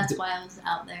 Oh. That's why I was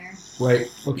out there. Right,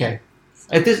 okay. Yeah, so.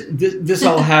 At this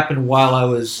all happened while I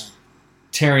was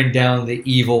tearing down the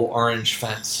evil orange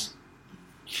fence.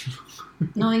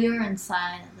 No, you were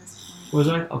inside at this point. Was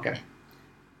I? Okay.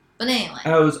 But anyway.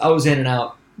 I was in and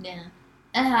out. Yeah.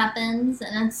 It happens,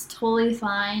 and it's totally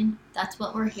fine. That's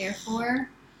what we're here for.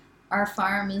 Our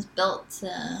farm is built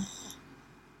to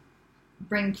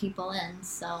bring people in,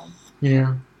 so...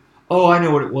 Yeah. Oh, I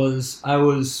know what it was. I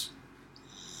was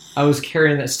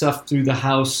carrying that stuff through the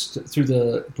house, through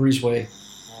the breezeway,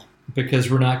 because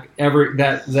we're not ever...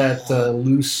 That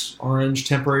loose orange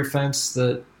temporary fence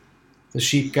that the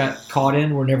sheep got caught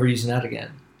in, we're never using that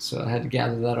again. So I had to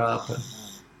gather that up, and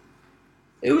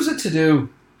it was a to-do,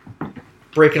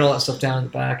 breaking all that stuff down in the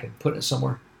back and putting it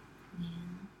somewhere. Yeah.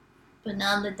 But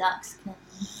now the ducks can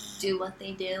do what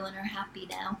they do and are happy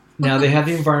now. Now they have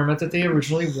the environment that they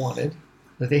originally wanted,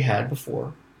 that they had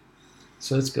before.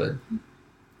 So it's good.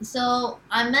 So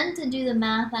I meant to do the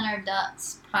math on our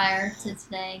ducks prior to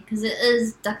today, because it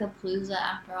is Duckapalooza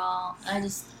after all. I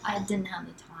didn't have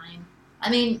the time.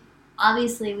 I mean,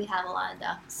 obviously we have a lot of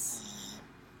ducks,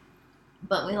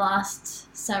 but we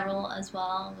lost several as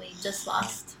well. We just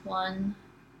lost one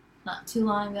not too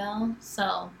long ago.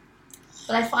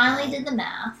 But I finally did the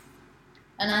math,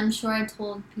 and I'm sure I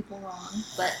told people wrong,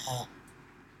 but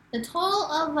the total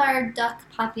of our duck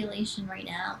population right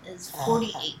now is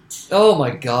 48. Oh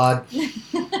my God.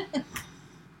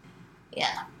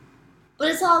 Yeah. But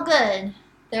it's all good.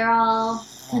 They're all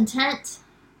content.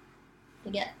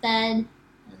 They get fed,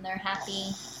 and they're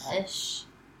happy-ish.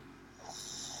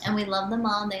 And we love them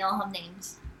all, and they all have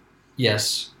names.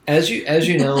 Yes. As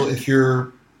you know, if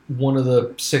you're one of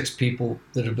the 6 people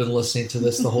that have been listening to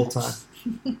this the whole time,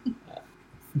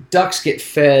 ducks get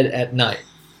fed at night.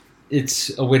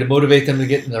 It's a way to motivate them to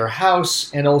get in their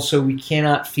house, and also we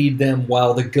cannot feed them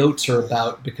while the goats are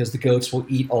about, because the goats will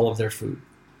eat all of their food.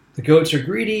 The goats are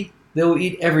greedy. They will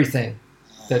eat everything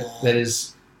that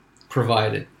is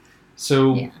provided.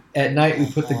 So At night we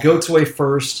put the goats away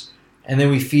first, and then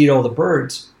we feed all the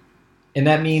birds. And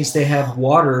that means they have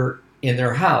water in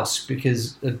their house,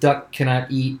 because a duck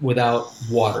cannot eat without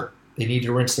water. They need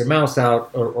to rinse their mouth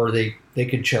out, or they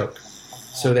could choke.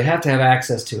 So they have to have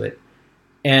access to it.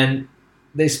 And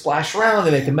they splash around,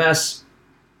 they make a mess.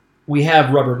 We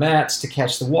have rubber mats to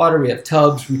catch the water. We have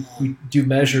tubs. We do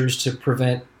measures to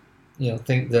prevent,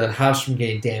 the house from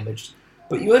getting damaged.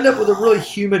 But you end up with a really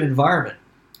humid environment.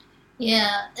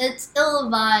 Yeah, it's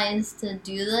ill-advised to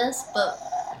do this, but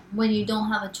when you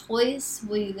don't have a choice,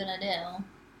 what are you gonna do?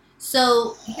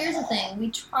 So here's the thing: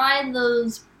 we tried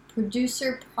those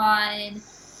Producer Pride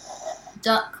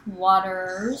duck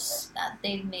waters that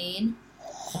they've made.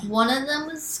 One of them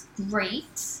was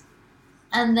great,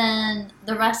 and then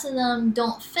the rest of them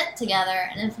don't fit together.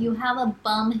 And if you have a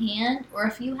bum hand, or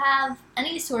if you have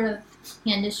any sort of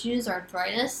hand issues,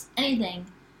 arthritis, anything,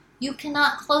 you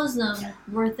cannot close them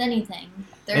worth anything.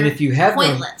 They're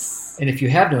pointless. And if you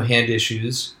have no hand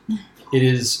issues, it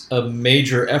is a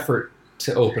major effort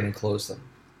to open and close them,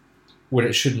 when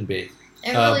it shouldn't be.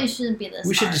 It really shouldn't be this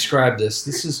We should hard. describe this.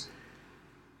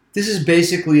 This is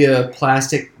basically a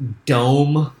plastic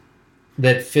dome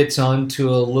that fits onto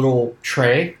a little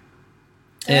tray,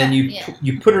 and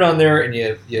you put it on there, and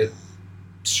you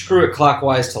screw it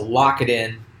clockwise to lock it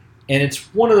in, and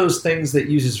it's one of those things that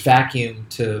uses vacuum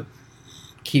to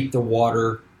keep the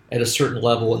water at a certain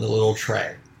level in the little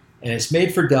tray. And it's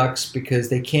made for ducks because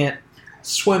they can't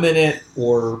swim in it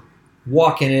or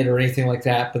walk in it or anything like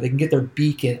that, but they can get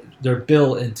their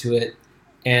bill into it,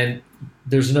 and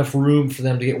there's enough room for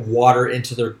them to get water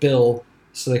into their bill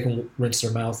so they can rinse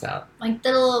their mouth out. Like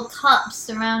the little cups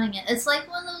surrounding it. It's like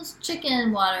one of those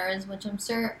chicken waters, which I'm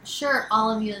sure all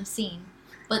of you have seen.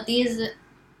 But these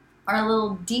are a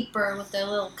little deeper with their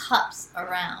little cups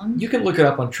around. You can look it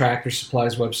up on Tractor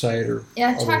Supply's website or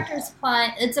Yeah, Tractor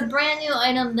Supply. It's a brand new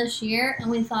item this year, and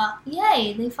we thought,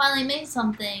 yay, they finally made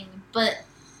something. But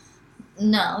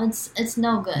no, it's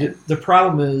no good. The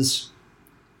problem is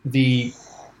the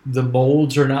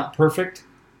molds are not perfect,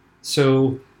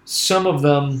 so some of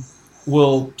them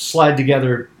will slide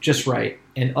together just right,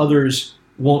 and others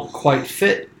won't quite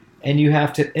fit. And you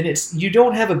have to, and you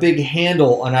don't have a big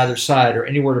handle on either side or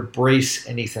anywhere to brace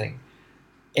anything,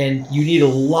 and you need a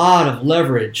lot of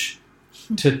leverage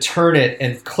to turn it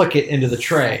and click it into the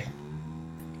tray.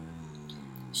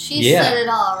 She said it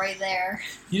all right there.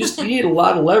 You need a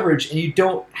lot of leverage, and you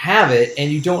don't have it,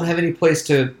 and you don't have any place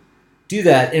to do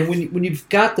that. And when you've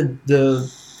got the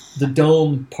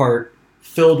dome part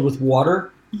filled with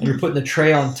water, and you're putting the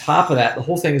tray on top of that, the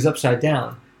whole thing is upside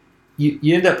down.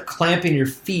 You end up clamping your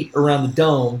feet around the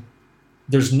dome.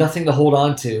 There's nothing to hold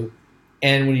on to.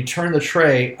 And when you turn the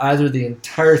tray, either the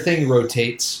entire thing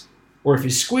rotates, or if you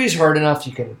squeeze hard enough,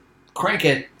 you can crank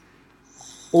it,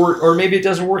 or maybe it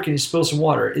doesn't work and you spill some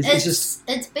water.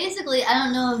 It's basically, I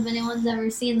don't know if anyone's ever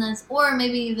seen this, or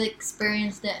maybe you've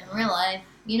experienced it in real life.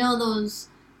 You know those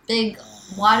big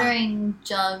watering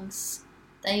jugs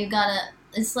that you gotta,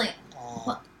 it's like,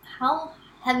 how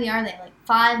heavy are they? Like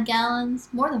 5 gallons?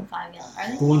 More than 5 gallons, are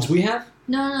they? The ones we have?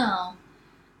 No.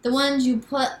 The ones you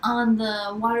put on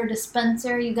the water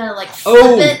dispenser, you gotta like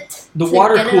flip it the to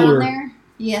water get cooler. it on there.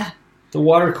 Yeah. The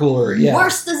water cooler, yeah.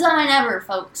 Worst design ever,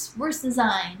 folks. Worst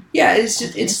design. Yeah, it's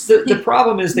the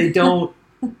problem is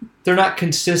they're not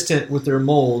consistent with their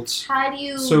molds. How do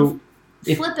you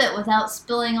flip it without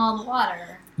spilling all the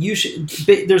water?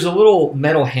 There's a little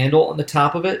metal handle on the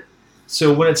top of it.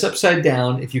 So when it's upside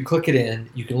down, if you click it in,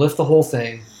 you can lift the whole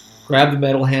thing, grab the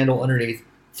metal handle underneath,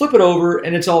 flip it over,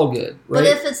 and it's all good, right? But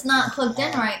if it's not clicked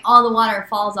in right, all the water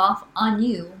falls off on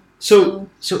you. So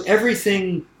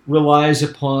everything relies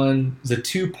upon the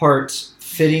two parts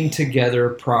fitting together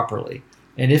properly.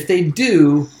 And if they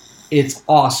do, it's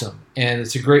awesome, and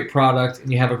it's a great product,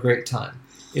 and you have a great time.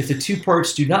 If the two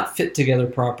parts do not fit together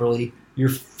properly, you're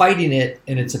fighting it,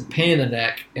 and it's a pain in the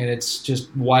neck, and it's just,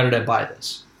 why did I buy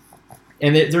this?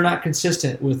 And they're not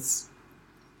consistent with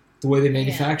the way they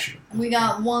manufacture. Yeah. We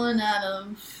got one out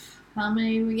of, how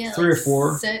many did we get? 3 or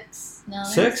 4? 6. No,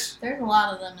 6? There's a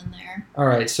lot of them in there. All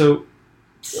right, so,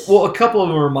 well, a couple of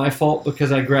them are my fault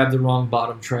because I grabbed the wrong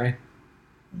bottom tray.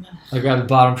 I grabbed the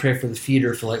bottom tray for the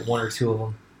feeder for like 1 or 2 of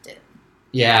them. Dude.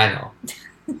 Yeah, I know.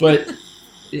 But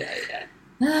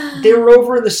they were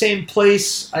over in the same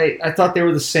place. I thought they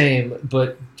were the same,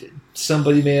 but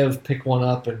somebody may have picked one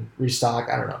up and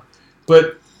restocked. I don't know.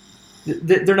 But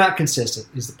they're not consistent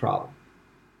is the problem.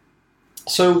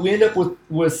 So we end up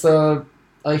with a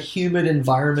humid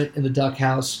environment in the duck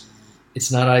house.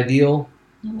 It's not ideal.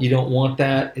 You don't want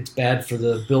that. It's bad for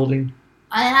the building.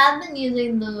 I have been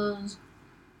using those,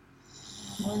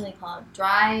 what do they call it?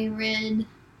 Dry rid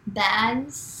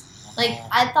bags. Like,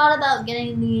 I thought about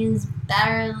getting these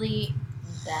battery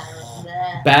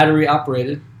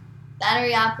operated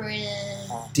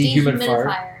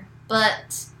dehumidifier.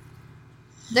 But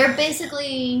they're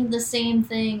basically the same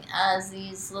thing as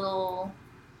these little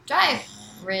damp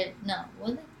rid.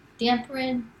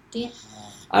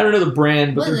 I don't know the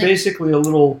brand, but they're basically a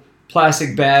little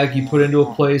plastic bag you put into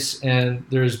a place, and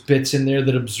there's bits in there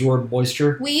that absorb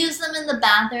moisture. We use them in the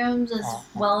bathrooms as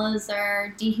well as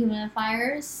our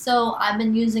dehumidifiers, so I've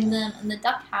been using them in the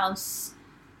duck house,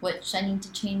 which I need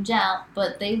to change out,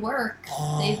 but they work.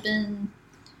 They've been...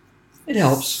 It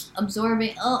helps.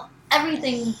 Absorbing...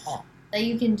 everything that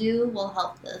you can do will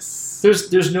help this.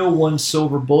 There's no one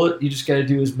silver bullet. You just got to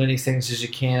do as many things as you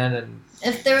can. And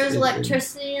if there was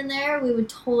electricity in there, we would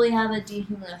totally have a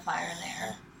dehumidifier in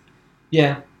there.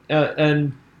 Yeah,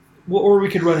 or we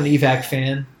could run an evac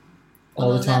fan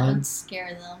all the time. That would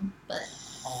scare them, but...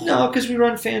 No, because we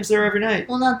run fans there every night.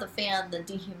 Well, not the fan, the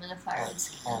dehumidifier would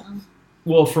scare them.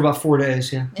 Well, for about 4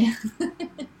 days, yeah.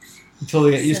 Until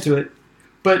they get used to it.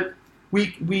 But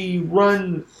we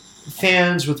run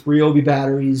fans with Ryobi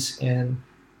batteries, and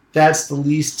that's the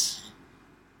least...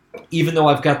 Even though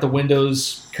I've got the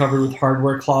windows covered with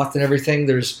hardware cloth and everything,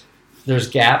 there's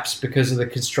gaps because of the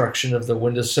construction of the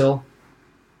windowsill,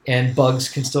 and bugs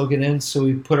can still get in, so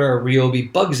we put our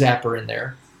Ryobi bug zapper in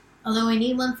there. Although we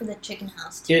need one for the chicken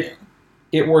house, too.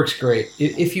 It works great.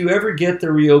 If you ever get the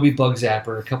Ryobi bug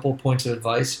zapper, a couple of points of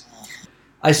advice.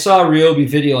 I saw a Ryobi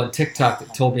video on TikTok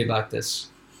that told me about this,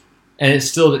 and it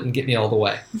still didn't get me all the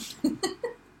way.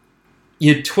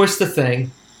 You twist the thing,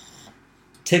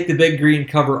 take the big green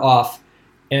cover off,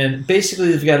 and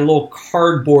basically they've got a little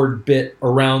cardboard bit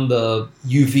around the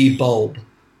UV bulb.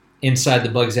 inside the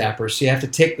bug zapper. So you have to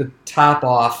take the top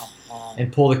off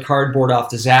and pull the cardboard off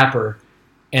the zapper.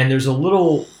 And there's a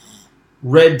little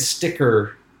red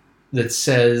sticker that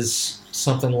says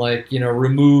something like,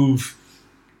 remove,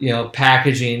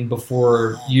 packaging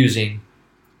before using.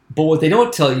 But what they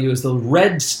don't tell you is the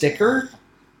red sticker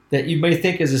that you may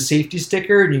think is a safety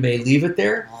sticker and you may leave it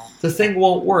there. The thing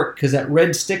won't work because that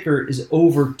red sticker is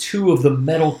over 2 of the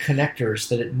metal connectors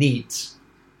that it needs.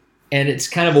 And it's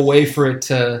kind of a way for it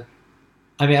to,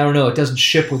 I don't know, it doesn't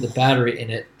ship with the battery in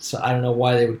it, so I don't know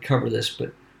why they would cover this,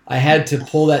 but I had to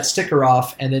pull that sticker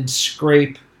off and then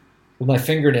scrape with my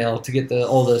fingernail to get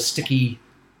all the sticky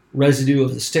residue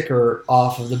of the sticker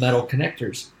off of the metal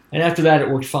connectors. And after that, it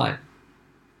worked fine.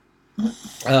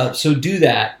 So do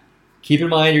that. Keep in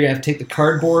mind you're going to have to take the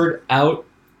cardboard out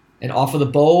and off of the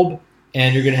bulb,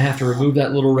 and you're going to have to remove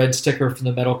that little red sticker from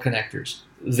the metal connectors.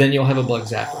 Then you'll have a bug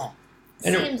zapper.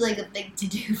 Seems like a big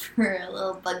to-do for a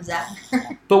little bug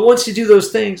zapper. But once you do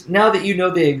those things, now that you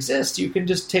know they exist, you can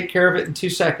just take care of it in 2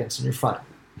 seconds and you're fine.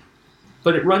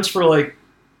 But it runs for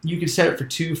you can set it for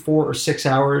 2, 4, or 6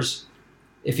 hours.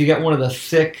 If you got one of the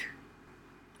thick,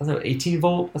 18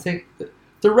 volt, I think.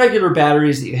 The regular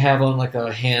batteries that you have on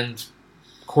a hand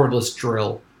cordless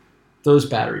drill, those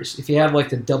batteries. If you have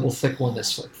the double thick one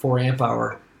that's 4 amp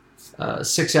hour,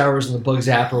 6 hours in the bug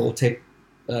zapper will take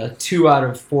 2 out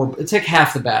of 4. It's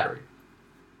half the battery.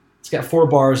 It's got 4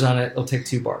 bars on it. It'll take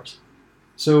 2 bars.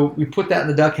 So we put that in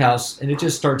the duck house, and it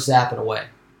just starts zapping away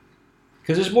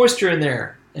because there's moisture in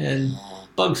there, and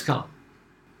bugs come.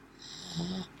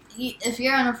 If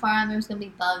you're on a farm, there's gonna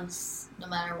be bugs no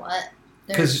matter what.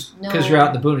 Because you're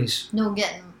out in the boonies. No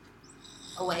getting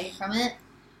away from it.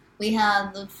 We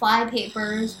have the fly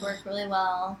papers work really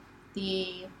well.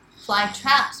 The fly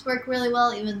traps work really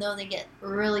well, even though they get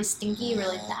really stinky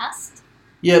really fast.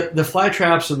 Yeah, the fly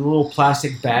traps are the little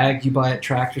plastic bag you buy at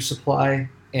Tractor Supply,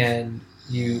 and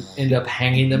you end up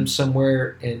hanging them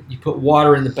somewhere, and you put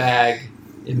water in the bag,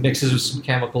 it mixes with some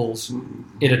chemicals,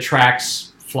 it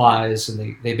attracts flies,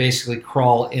 and they basically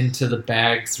crawl into the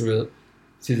bag through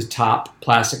the top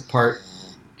plastic part,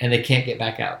 and they can't get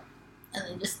back out. And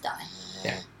they just die.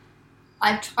 Yeah.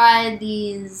 I've tried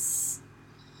these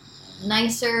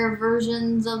nicer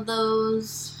versions of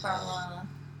those from a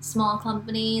small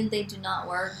company. They do not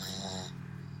work.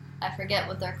 I forget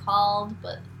what they're called,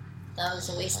 but that was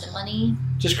a waste of money.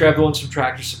 Just grab the ones from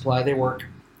Tractor Supply. They work.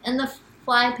 And the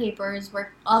fly papers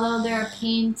work, although they're a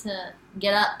pain to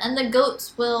get up. And the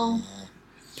goats will...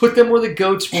 Put them where the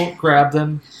goats won't grab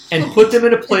them, and put them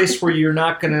in a place where you're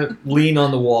not going to lean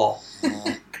on the wall.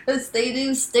 Because they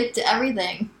do stick to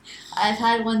everything. I've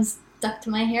had one stuck to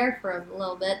my hair for a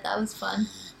little bit. That was fun.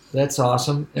 That's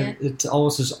awesome. Yeah. And it's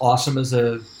almost as awesome as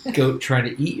a goat trying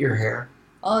to eat your hair.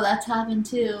 Oh, that's happened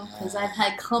too. Because I've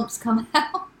had clumps come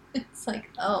out. It's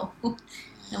like, oh,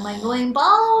 am I going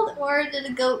bald, or did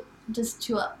a goat just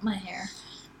chew up my hair?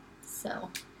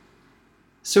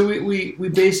 So we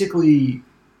basically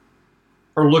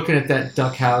are looking at that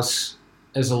duck house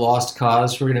as a lost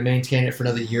cause. We're going to maintain it for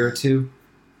another year or 2.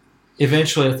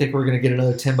 Eventually, I think we're going to get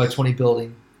another 10 by 20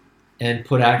 building and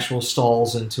put actual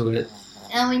stalls into it.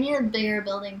 And we need a bigger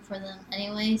building for them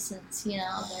anyway, since,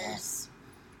 there's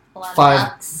a lot of 5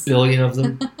 ducks. billion of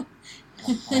them.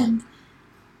 And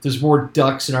There's more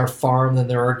ducks in our farm than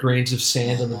there are grains of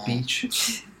sand on the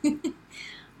beach.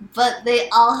 but they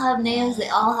all have names. They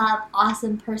all have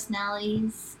awesome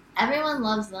personalities. Everyone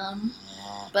loves them.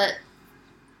 But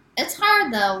it's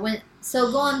hard, though.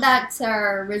 So going back to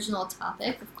our original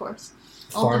topic, of course.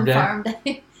 Farm Day. Farm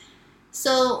Day.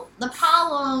 So the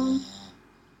problem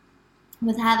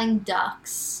with having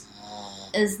ducks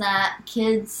is that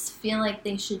kids feel like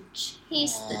they should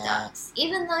chase the ducks.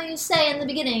 Even though you say in the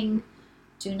beginning,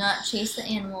 do not chase the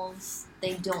animals,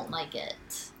 they don't like it.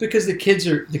 Because the kids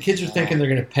are thinking they're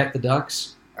going to pet the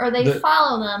ducks. Or they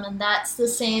follow them, and that's the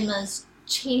same as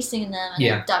chasing them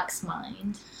in a duck's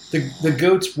mind. The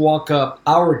goats walk up.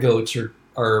 Our goats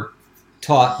are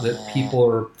taught that people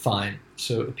are fine.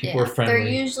 So people are friendly. They're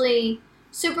usually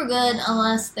super good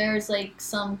unless there's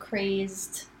some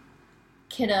crazed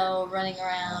kiddo running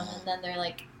around, and then they're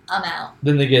like, I'm out.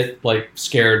 Then they get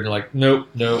scared and they're like, nope,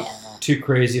 Yeah. too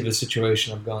crazy of a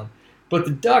situation, I'm gone. But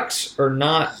the ducks are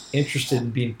not interested in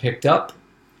being picked up.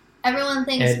 Everyone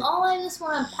thinks, I just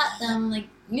want to pet them.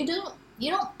 You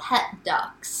don't pet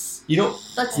ducks. You don't.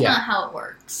 That's not how it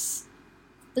works.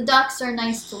 The ducks are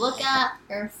nice to look at.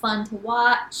 They're fun to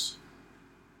watch.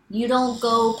 You don't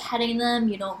go petting them.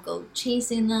 You don't go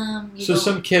chasing them.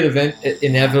 Some kid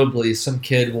inevitably, some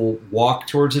kid will walk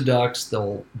towards the ducks.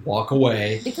 They'll walk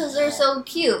away because they're so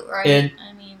cute, right? And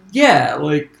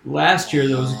last year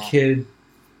there was a kid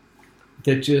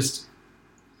that just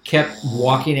kept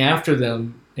walking after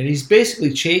them, and he's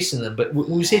basically chasing them. But when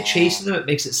we say chasing them, it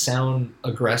makes it sound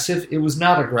aggressive. It was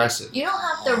not aggressive. You don't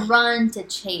have to run to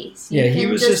chase. You Yeah, can he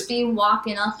was just be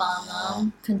walking up on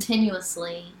them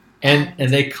continuously. And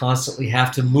they constantly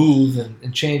have to move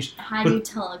and change. How do you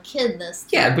tell a kid this?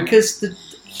 Yeah, because the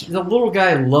little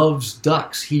guy loves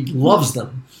ducks. He loves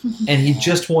them, and he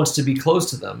just wants to be close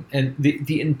to them. And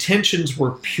the intentions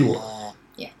were pure.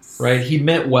 Yes. Right? He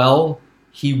meant well.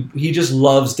 He just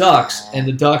loves ducks, and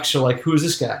the ducks are like, "Who is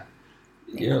this guy?"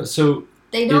 You know, so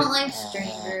they don't like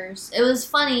strangers. It was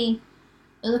funny.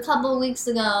 It was a couple of weeks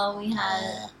ago. We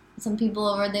had some people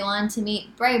over. They wanted to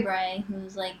meet Bray Bray,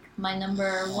 who's like my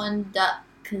number one duck,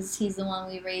 because he's the one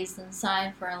we raised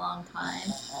inside for a long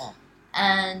time.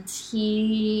 And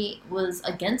he was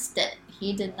against it.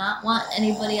 He did not want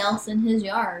anybody else in his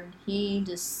yard. He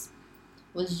just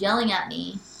was yelling at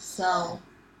me. So,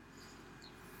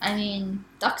 I mean,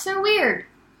 ducks are weird.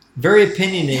 very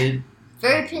opinionated.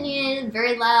 Very opinionated,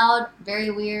 very loud, very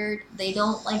weird. They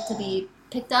don't like to be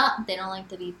picked up. They don't like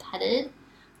to be petted,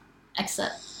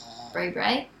 except Bray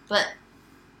Bray. But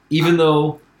Even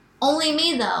though, only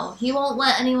me, though. He won't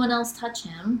let anyone else touch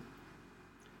him.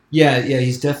 yeah,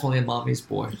 he's definitely a mommy's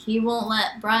boy. He won't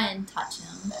let Brian touch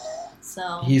him.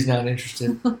 So He's not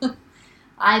interested.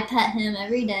 I pet him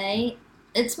every day.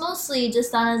 It's mostly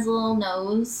just on his little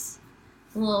nose,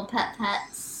 little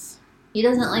pets. He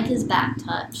doesn't like his back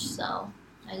touch, so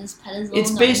I just pet his little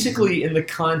It's nose. basically in the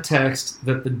context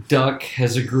that the duck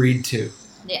has agreed to.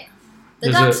 Yeah.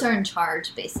 The There's ducks are in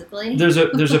charge, basically. There's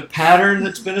a pattern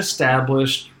that's been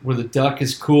established where the duck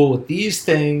is cool with these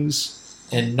things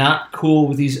and not cool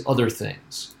with these other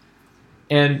things.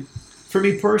 And for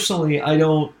me personally, I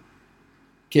don't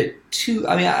get too.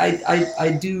 I mean,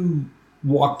 I do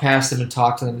walk past them and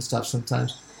talk to them and stuff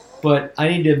sometimes, but I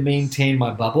need to maintain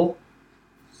my bubble.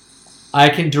 I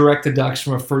can direct the ducks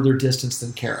from a further distance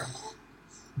than Kara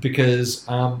because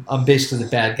I'm basically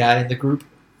the bad guy in the group.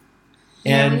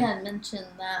 Yeah, we had mentioned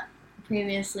that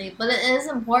previously, but it is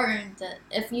important that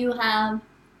if you have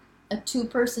a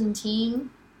two-person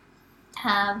team,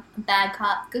 have a bad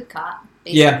cop, good cop,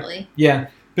 basically. Yeah,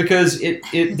 because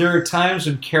there are times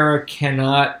when Kara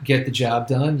cannot get the job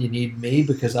done. You need me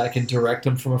because I can direct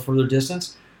them from a further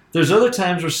distance. There's other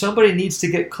times where somebody needs to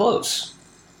get close.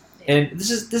 And this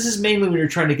is mainly when you're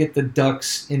trying to get the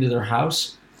ducks into their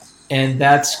house, and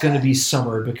that's going to be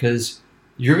summer because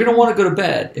you're going to want to go to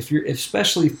bed.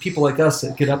 Especially people like us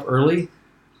that get up early,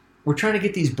 we're trying to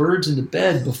get these birds into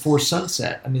bed before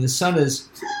sunset. I mean, the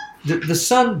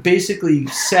sun basically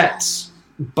sets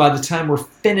by the time we're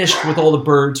finished with all the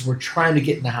birds. We're trying to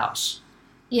get in the house.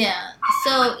 Yeah.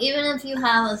 So even if you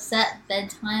have a set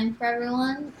bedtime for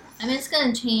everyone, I mean, it's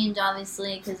going to change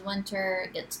obviously because winter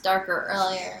gets darker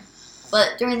earlier.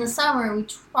 But during the summer, we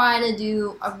try to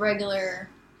do a regular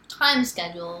time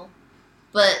schedule,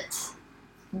 but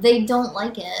they don't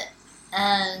like it.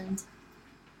 And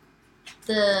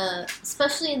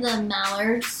especially the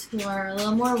mallards, who are a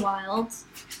little more wild,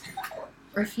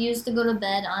 refuse to go to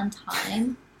bed on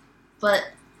time.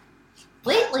 But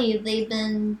lately, they've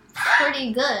been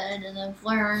pretty good and have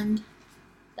learned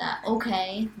that,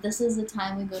 okay, this is the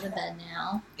time we go to bed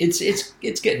now. It's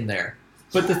getting there.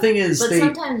 But the thing is,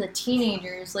 sometimes the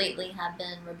teenagers lately have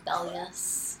been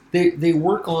rebellious. They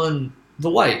work on the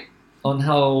light, on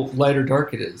how light or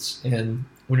dark it is. And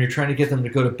when you're trying to get them to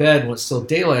go to bed when it's still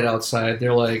daylight outside,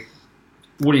 they're like,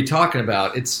 what are you talking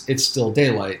about? It's still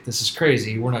daylight. This is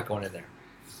crazy. We're not going in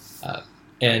there.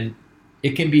 And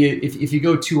it can be, if you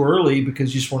go too early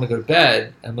because you just want to go to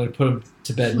bed, I'm going to put them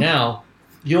to bed now,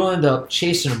 you'll end up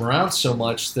chasing them around so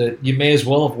much that you may as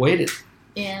well have waited.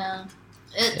 Yeah.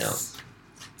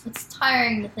 It's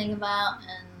tiring to think about.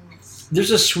 And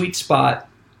there's a sweet spot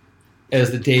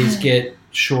as the days get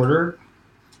shorter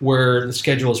where the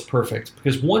schedule is perfect.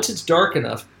 Because once it's dark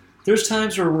enough, there's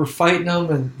times where we're fighting them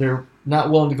and they're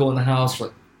not willing to go in the house.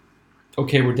 Like,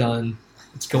 okay, we're done.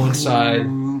 Let's go inside.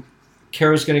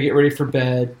 Kara's going to get ready for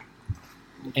bed.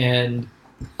 And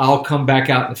I'll come back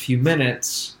out in a few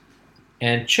minutes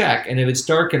and check. And if it's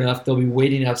dark enough, they'll be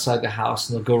waiting outside the house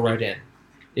and they'll go right in.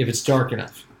 If it's dark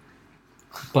enough.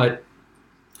 But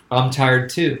I'm tired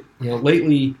too.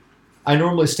 Lately, I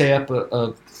normally stay up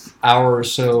a hour or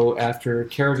so after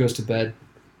Kara goes to bed.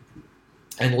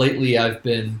 And lately I've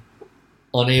been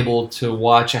unable to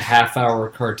watch a half-hour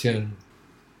cartoon.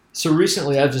 So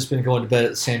recently I've just been going to bed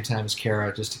at the same time as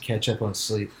Kara just to catch up on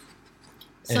sleep.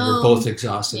 And we're both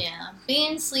exhausted. Yeah.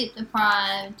 Being sleep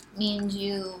deprived means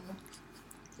you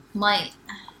might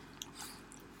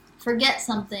forget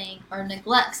something or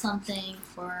neglect something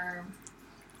or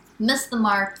miss the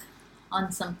mark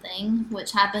on something,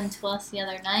 which happened to us the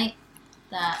other night.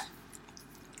 That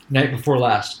Night before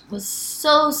last. was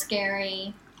so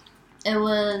scary. It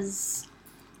was...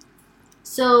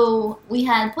 So, we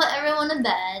had put everyone to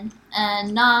bed,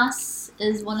 and Nas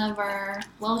is one of our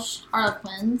Welsh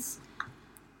Harlequins.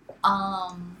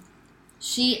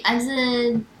 She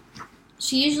exited...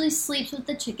 She usually sleeps with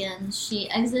the chickens. She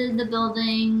exited the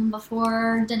building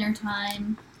before dinner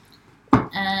time,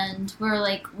 and we're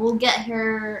like, we'll get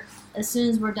her as soon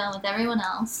as we're done with everyone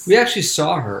else. We actually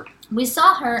saw her. We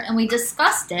saw her, and we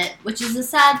discussed it, which is the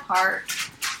sad part.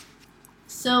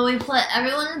 So we put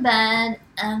everyone in bed,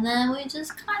 and then we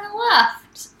just kind of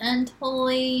left and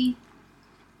totally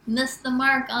missed the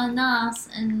mark on Nas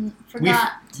and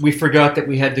forgot. We forgot that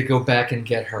we had to go back and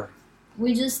get her.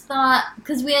 We just thought,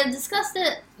 because we had discussed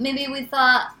it, maybe we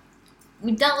thought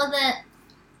we dealt with it,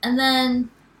 and then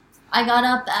I got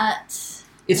up at...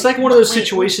 It's like one of those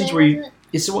situations what where day you... was it?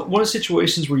 It's one of those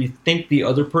situations where you think the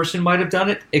other person might have done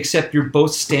it, except you're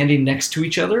both standing next to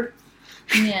each other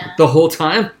Yeah. the whole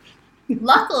time.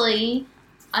 Luckily,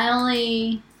 I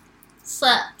only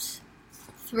slept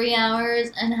 3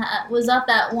 hours and was up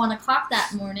at 1 o'clock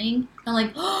that morning. I'm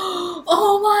like,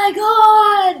 oh my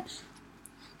god!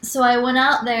 So I went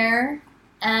out there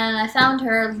and I found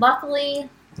her. Luckily,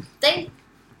 thank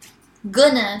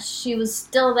goodness she was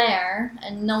still there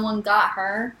and no one got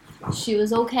her. She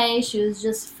was okay. She was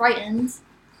just frightened.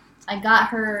 I got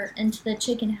her into the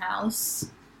chicken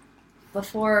house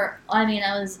before, I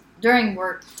was during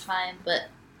work time, but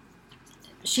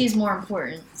she's more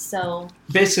important, so...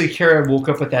 Basically, Kara woke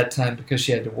up at that time because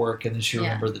she had to work, and then she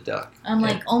remembered the duck. I'm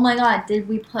like, oh my god, did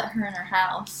we put her in her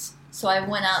house? So I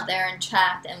went out there and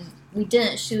checked, and we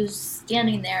didn't. She was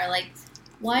standing there like,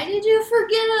 why did you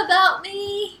forget about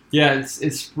me? Yeah,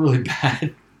 it's really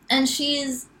bad. And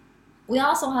we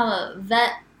also have a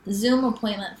vet Zoom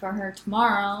appointment for her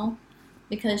tomorrow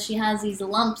because she has these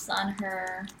lumps on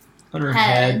her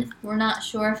head. We're not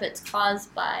sure if it's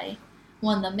caused by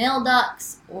one of the male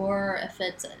ducks or if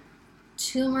it's a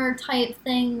tumor type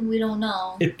thing. We don't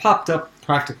know. It popped up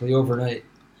practically overnight.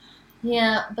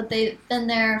 Yeah, but they've been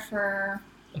there for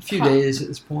a few days at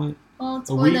this point. Well,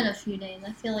 it's more than a few days.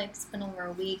 I feel like it's been over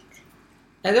a week.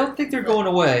 I don't think they're going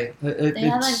away. They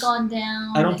haven't gone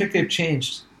down. I don't think they've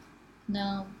changed.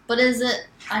 No. But is it...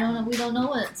 I don't know. We don't know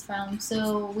what it's from.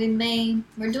 So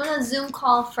we're doing a Zoom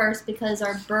call first because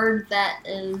our bird vet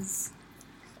is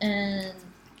in...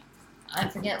 I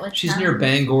forget what She's town. near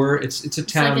Bangor. It's a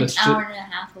town that's like an hour and a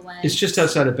half away. It's just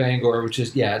outside of Bangor, which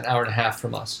is, an hour and a half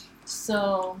from us.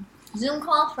 So, Zoom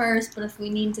call first, but if we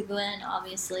need to go in,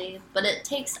 obviously. But it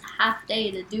takes a half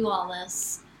day to do all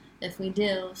this, if we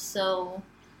do. So,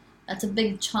 that's a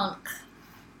big chunk.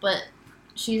 But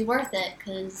she's worth it,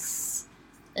 because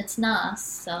it's Nas,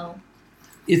 so...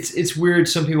 It's weird.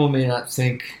 Some people may not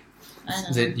think I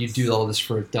that you do all this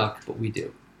for a duck, but we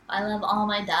do. I love all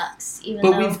my ducks, even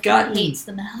but though we've gotten, he hates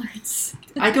the mallards.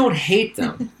 I don't hate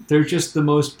them. They're just the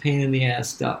most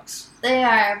pain-in-the-ass ducks. They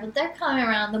are, but they're coming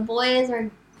around. The boys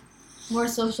are more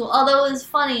social. Although it was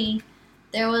funny,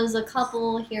 there was a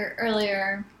couple here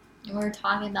earlier, and we were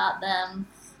talking about them,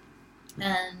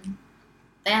 and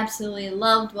they absolutely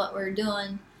loved what we were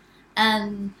doing.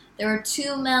 And there were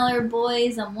 2 mallard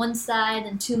boys on one side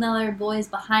and 2 mallard boys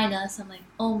behind us. I'm like,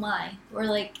 oh my, we're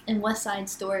like in West Side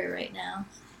Story right now.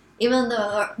 Even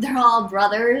though they're all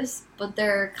brothers, but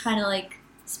they're kind of like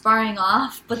sparring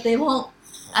off, but they won't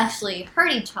actually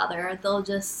hurt each other. They'll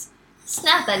just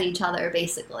snap at each other,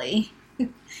 basically.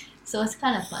 So it's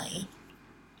kind of funny.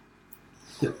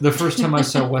 The first time I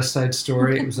saw West Side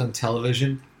Story, it was on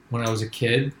television when I was a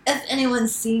kid. If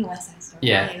anyone's seen West Side Story,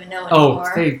 yeah. I don't even know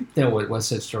anymore. Oh, they know what West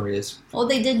Side Story is. Well,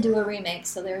 they did do a remake,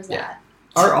 so there's that.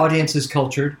 Our audience is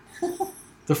cultured.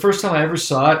 The first time I ever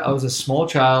saw it, I was a small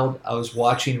child. I was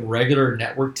watching regular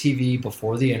network TV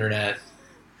before the internet.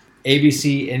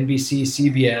 ABC, NBC,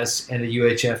 CBS, and the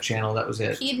UHF channel. That was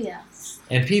it. PBS.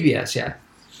 And PBS, yeah.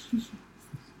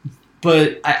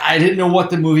 But I didn't know what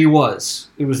the movie was.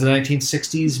 It was the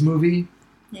 1960s movie.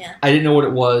 Yeah. I didn't know what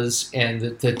it was, and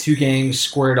the 2 gangs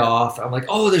squared off. I'm like,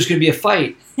 oh, there's going to be a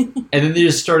fight. And then they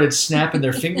just started snapping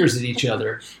their fingers at each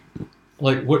other.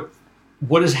 Like,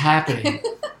 what is happening?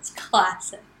 It's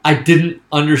classic. I didn't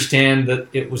understand that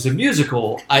it was a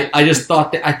musical. I just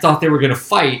thought they were going to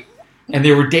fight, and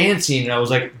they were dancing, and I was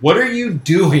like, what are you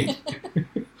doing?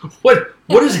 What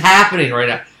is happening right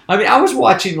now? I mean, I was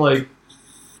watching, like,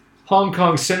 Hong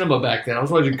Kong cinema back then. I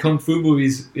was watching Kung Fu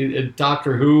movies and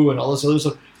Doctor Who and all this other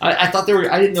stuff. I thought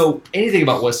I didn't know anything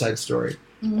about West Side Story.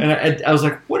 Mm-hmm. And I was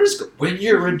like, when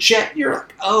you're a jet, you're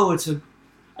like, oh,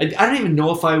 I don't even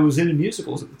know if I was into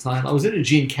musicals at the time. I was into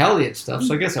Gene Kelly and stuff,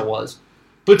 so I guess I was.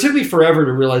 But it took me forever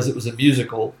to realize it was a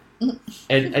musical,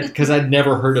 and because I'd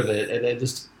never heard of it, and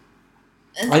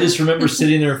I just remember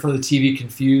sitting there in front of the TV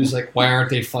confused, like, why aren't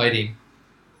they fighting?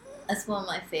 That's one of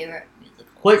my favorite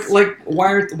musicals. Like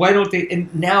why don't they?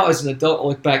 And now as an adult, I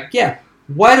look back, yeah,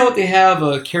 why don't they have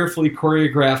a carefully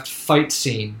choreographed fight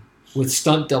scene with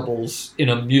stunt doubles in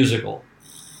a musical?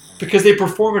 Because they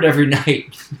perform it every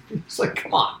night. It's like,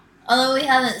 come on. Although we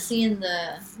haven't seen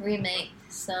the remake,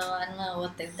 so I don't know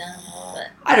what they've done. But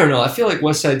I don't know. I feel like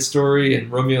West Side Story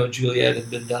and Romeo and Juliet have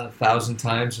been done 1,000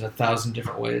 times in 1,000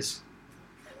 different ways.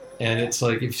 And it's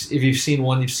like, if you've seen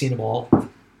one, you've seen them all.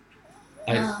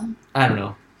 I don't know. I don't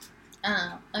know.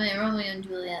 I mean, Romeo and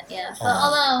Juliet, yeah. But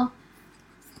although...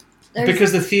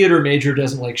 Because the theater major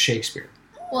doesn't like Shakespeare.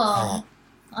 Well,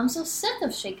 I'm so sick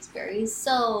of Shakespeare. I'm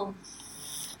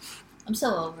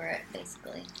so over it,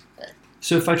 basically. But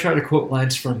So if I try to quote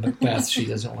lines from Macbeth, she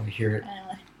doesn't want to hear it. I don't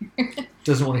want to hear it.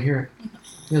 Doesn't want to hear it.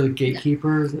 You know, the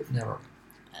gatekeeper? Never.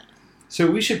 So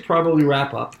we should probably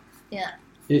wrap up. Yeah.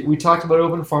 We talked about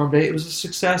Open Farm Day. It was a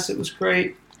success. It was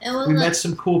great. It We wasn't met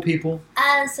some cool people.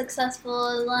 as successful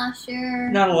as last year.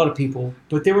 Not a lot of people,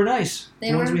 but they were nice.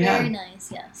 They the were ones we very had.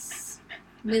 nice, yes.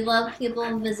 We love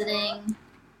people visiting.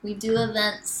 We do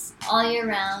events all year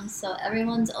round, so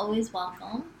everyone's always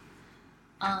welcome.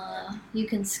 You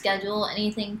can schedule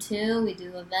anything too. We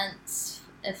do events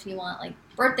if you want, like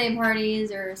birthday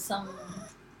parties or some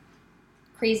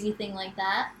crazy thing like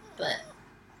that. But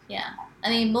yeah, I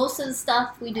mean, most of the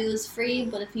stuff we do is free.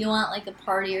 But if you want like a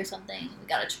party or something, we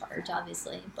gotta charge,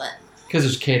 obviously. But Because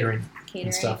there's catering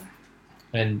catering, stuff.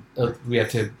 And we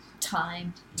have to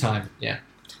time yeah.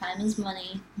 is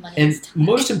money. Money And is time.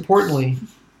 most importantly,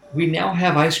 we now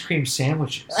have ice cream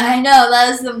sandwiches. I know, that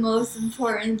is the most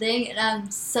important thing, and I'm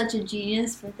such a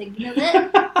genius for thinking of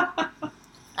it.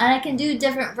 And I can do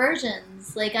different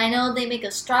versions. Like, I know they make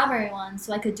a strawberry one,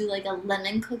 so I could do like a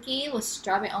lemon cookie with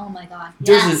strawberry. Oh my god,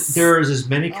 yes! There's as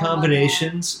many Oh my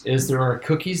combinations as there are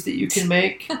cookies that you can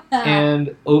make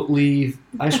and Oatly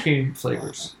ice cream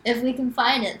flavors. If we can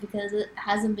find it, because it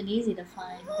hasn't been easy to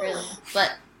find, really.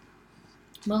 But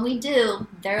when we do,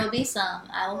 there will be some.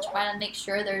 I will try to make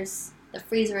sure the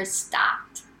freezer is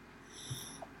stocked.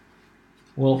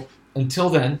 Well, until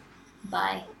then,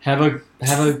 Bye. have a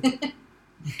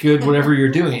good whatever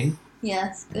you're doing.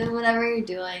 Yes, good whatever you're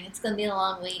doing. It's going to be a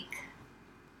long week.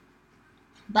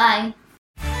 Bye.